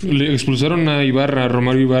eso? Le expulsaron a Ibarra, a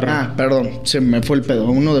Romario Ibarra. Ah, perdón, se me fue el pedo.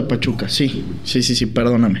 Uno de Pachuca, sí,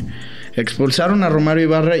 perdóname. Expulsaron a Romario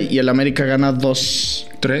Ibarra y el América gana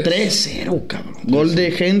 3-0, cabrón. Gol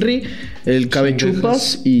de Henry, el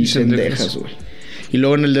Cabechupas y Cendejas, güey. Y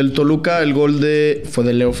luego en el del Toluca, el gol fue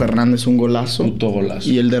de Leo Fernández, un golazo. Puto golazo.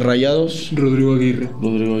 Y el de Rayados, Rodrigo Aguirre.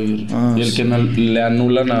 Rodrigo Aguirre. Ah, y el que le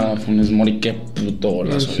anulan a Funes Mori, qué puto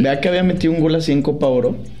golazo. vea que había metido un gol así en Copa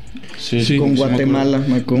Oro. Sí, Con sí Guatemala, me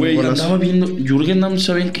acuerdo. con un Güey, golazo. andaba viendo. Jürgen Damm,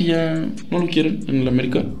 ¿saben que ya no lo quieren en el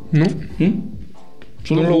América? ¿No?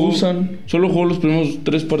 No lo usan. Solo jugó los primeros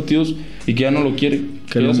 3 partidos y que ya no lo quiere.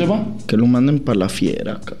 Que ya se va. Que lo manden para la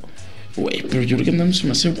fiera, cabrón. Güey, pero Jürgen Damm se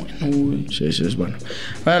me hace bueno, güey. Sí, es bueno.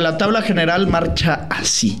 Bueno, la tabla general marcha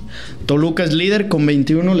así. Toluca es líder con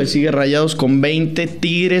 21, le sigue Rayados con 20,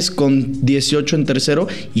 Tigres con 18 en tercero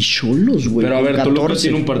y Xolos, güey. Pero a ver, con Toluca 14.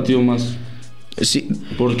 tiene un partido más. Sí.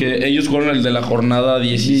 Porque ellos jugaron el de la jornada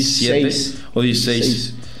 17 o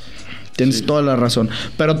 16. Tienes toda la razón.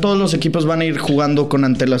 Pero todos los equipos van a ir jugando con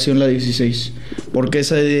antelación la 16. Porque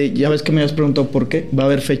ya ves que me habías preguntado por qué. Va a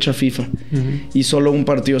haber fecha FIFA. Y solo un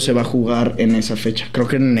partido se va a jugar en esa fecha. Creo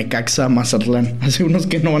que en Necaxa, Mazatlán. Hace unos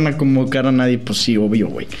que no van a convocar a nadie. Pues sí, obvio,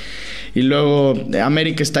 güey. Y luego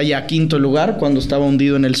América está ya a quinto lugar cuando estaba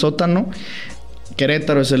hundido en el sótano.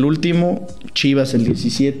 Querétaro es el último, Chivas el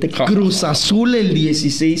 17, Cruz Azul el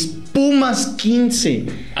 16, Pumas 15,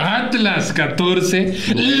 Atlas 14,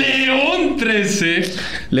 León 13.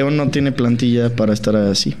 León no tiene plantilla para estar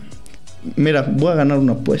así. Mira, voy a ganar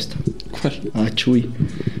una apuesta. ¿Cuál? A Chuy.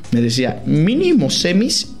 Me decía, mínimo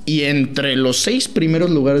semis y entre los 6 primeros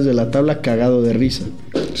lugares de la tabla cagado de risa.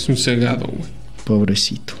 Es un cegado, güey.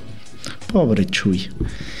 Pobrecito. Pobre Chuy.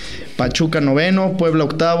 Pachuca 9º, Puebla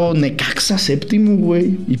 8º, Necaxa 7º,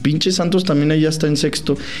 güey. Y pinche Santos también allá está en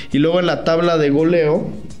 6º. Y luego en la tabla de goleo,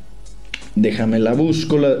 déjame la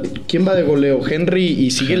busco. ¿Quién va de goleo? Henry y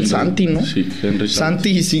sigue el Santi, ¿no? Sí, Henry Santi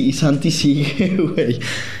y Santi sigue, güey.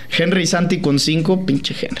 Henry y Santi con 5,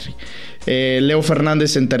 pinche Henry. Leo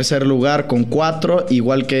Fernández en tercer lugar con 4,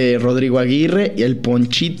 igual que Rodrigo Aguirre. Y el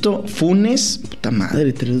Ponchito, Funes, puta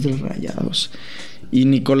madre, 3 de Rayados. Y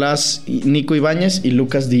Nico Ibáñez y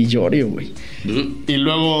Lucas Di Llorio, güey. Y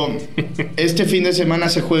luego, este fin de semana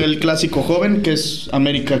se juega el clásico joven, que es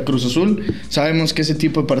América Cruz Azul. Sabemos que ese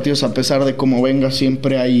tipo de partidos, a pesar de cómo venga,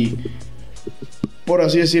 siempre hay, por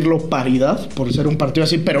así decirlo, paridad, por ser un partido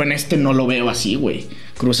así, pero en este no lo veo así, güey.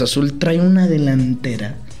 Cruz Azul trae una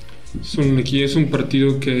delantera. Es un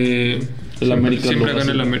partido que el América siempre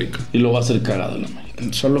gana el América. Y lo va a hacer cagado el América.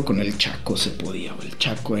 Solo con el Chaco se podía, güey. El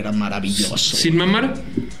Chaco era maravilloso. Sin mamar,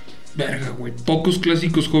 verga, güey. Pocos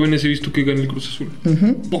clásicos jóvenes he visto que gane el Cruz Azul.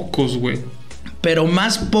 Pocos, güey. Pero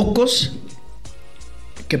más pocos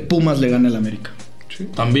que Pumas le gane al América. Sí.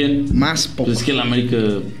 También. Más pocos. Pues es que el América,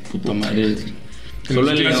 puta madre.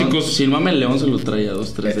 Solo el clásicos. León, sin mame, el León se lo traía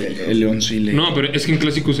 2-3 de el León sí le... No, pero es que en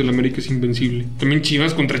clásicos el América es invencible. También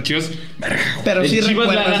Chivas contra Chivas, verga. Pero sí Chivas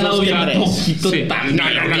le ha recuerdas ganado los ya que poquito. Sí.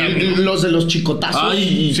 También. los de los chicotazos.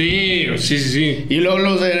 Ay. Sí. Y luego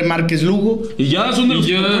los de Márquez Lugo. Y ya son de los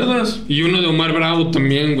que te acuerdas. Y uno de Omar Bravo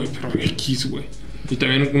también, güey. Pero X, güey. Y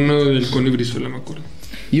también uno del Cone Brizuela, me acuerdo.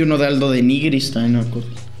 Y uno de Aldo de Nigris también, me acuerdo.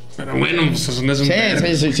 Pero bueno, pues son de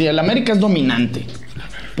esos. Sí. El América es dominante.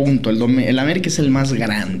 Punto. El América es el más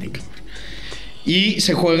grande. Y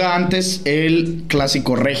se juega antes el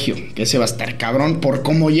clásico regio, que ese va a estar cabrón por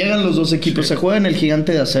cómo llegan los dos equipos. Sí. Se juega en el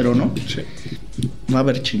Gigante de Acero, ¿no? Sí. Va a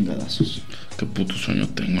haber chingadazos. Qué puto sueño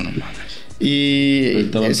tengo, no mames. Y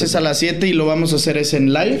ese es a las 7 y lo vamos a hacer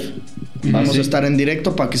en live. Vamos a estar en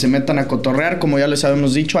directo para que se metan a cotorrear, como ya les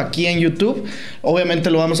habíamos dicho, aquí en YouTube.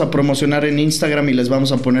 Obviamente lo vamos a promocionar en Instagram y les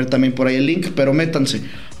vamos a poner también por ahí el link, pero métanse.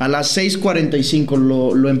 A las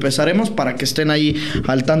 6:45 lo empezaremos para que estén ahí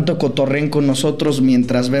al tanto, cotorreen con nosotros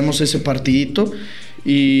mientras vemos ese partidito.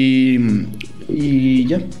 Y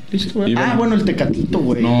ya, listo. Bueno, el Tecatito,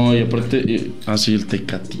 güey. No, y aparte, sí, el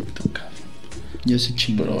Tecatito, cabrón. Ya se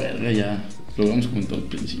chingó. Pero verga, ya. Lo habíamos comentado al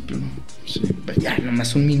principio, ¿no? Sí. Ya,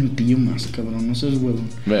 nomás un minutillo más, cabrón. No seas huevón.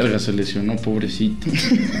 Verga, se lesionó, pobrecito.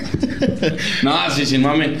 No, sí, sin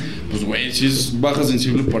mame. Pues, güey, sí es baja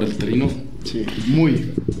sensible para el trino. Sí,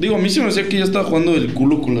 muy. Digo, a mí se me hacía que ya estaba jugando del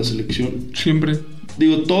culo con la selección. Siempre.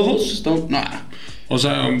 Digo, todos están... No. O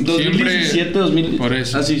sea, 2017, siempre... 2000. Por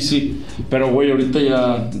eso. Ah, sí. Pero, güey, ahorita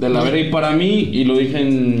ya... De la verga. Y para mí, y lo dije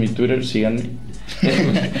en mi Twitter, síganme.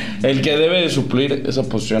 El que debe de suplir esa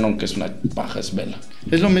posición, aunque es una paja, es Vela.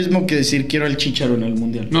 Es lo mismo que decir quiero al Chicharo en el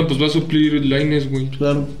Mundial. No, pues va a suplir Lainez, güey.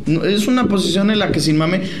 Claro. No, es una posición en la que, sin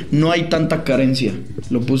mame, no hay tanta carencia.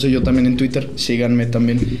 Lo puse yo también en Twitter. Síganme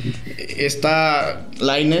también. Está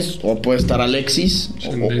Lainez, o puede estar Alexis,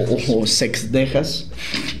 o Sexdejas.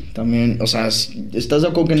 También, o sea, ¿estás de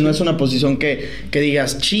acuerdo que no es una posición que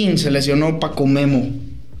digas, chin, se lesionó Paco Memo?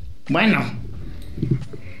 Bueno.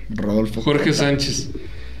 Rodolfo Jorge Cota. Sánchez.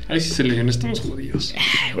 Ay, si se lesionó, estamos jodidos.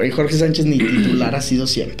 Güey, Jorge Sánchez ni titular ha sido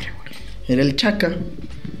siempre, güey. Era el Chaca.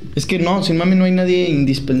 Es que no, sin mami no hay nadie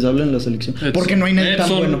indispensable en la selección. Porque no hay nadie tan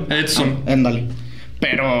bueno. Edson. Ándale.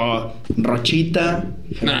 Pero Rochita,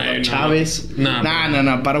 Chávez.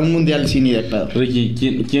 No. Para un mundial sí ni de pedo.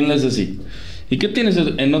 Ricky, ¿quién le hace así? ¿Y qué tienes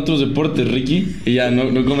en otros deportes, Ricky? Y ya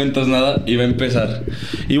no comentas nada y va a empezar.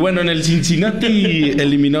 Y bueno, en el Cincinnati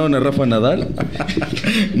eliminaron a Rafa Nadal.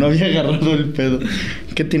 No había agarrado el pedo.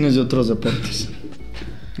 ¿Qué tienes de otros deportes?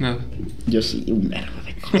 Nada. Yo sí, un verbo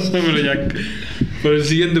de cosas. Pero ya, por el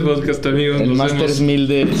siguiente podcast, amigos. El Masters 1000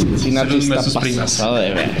 de Cincinnati está sus pasado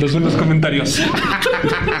de ver. Los buenos comentarios.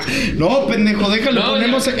 No, pendejo, déjalo. No,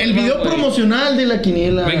 ponemos ya, el no, video güey. promocional de la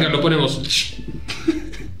quiniela. Venga, lo ponemos.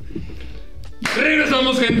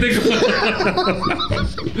 Regresamos, gente.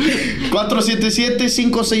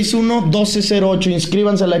 477-561-1208.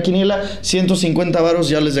 Inscríbanse a la quiniela. 150 varos.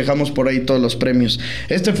 Ya les dejamos por ahí todos los premios.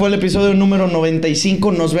 Este fue el episodio número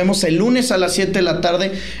 95. Nos vemos el lunes a las 7 de la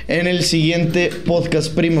tarde en el siguiente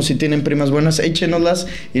podcast. Primos, si tienen primas buenas, échenoslas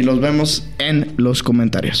y los vemos en los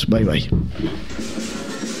comentarios. Bye, bye.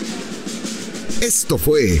 Esto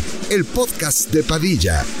fue el podcast de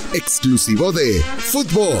Padilla, exclusivo de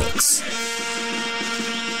Footbox.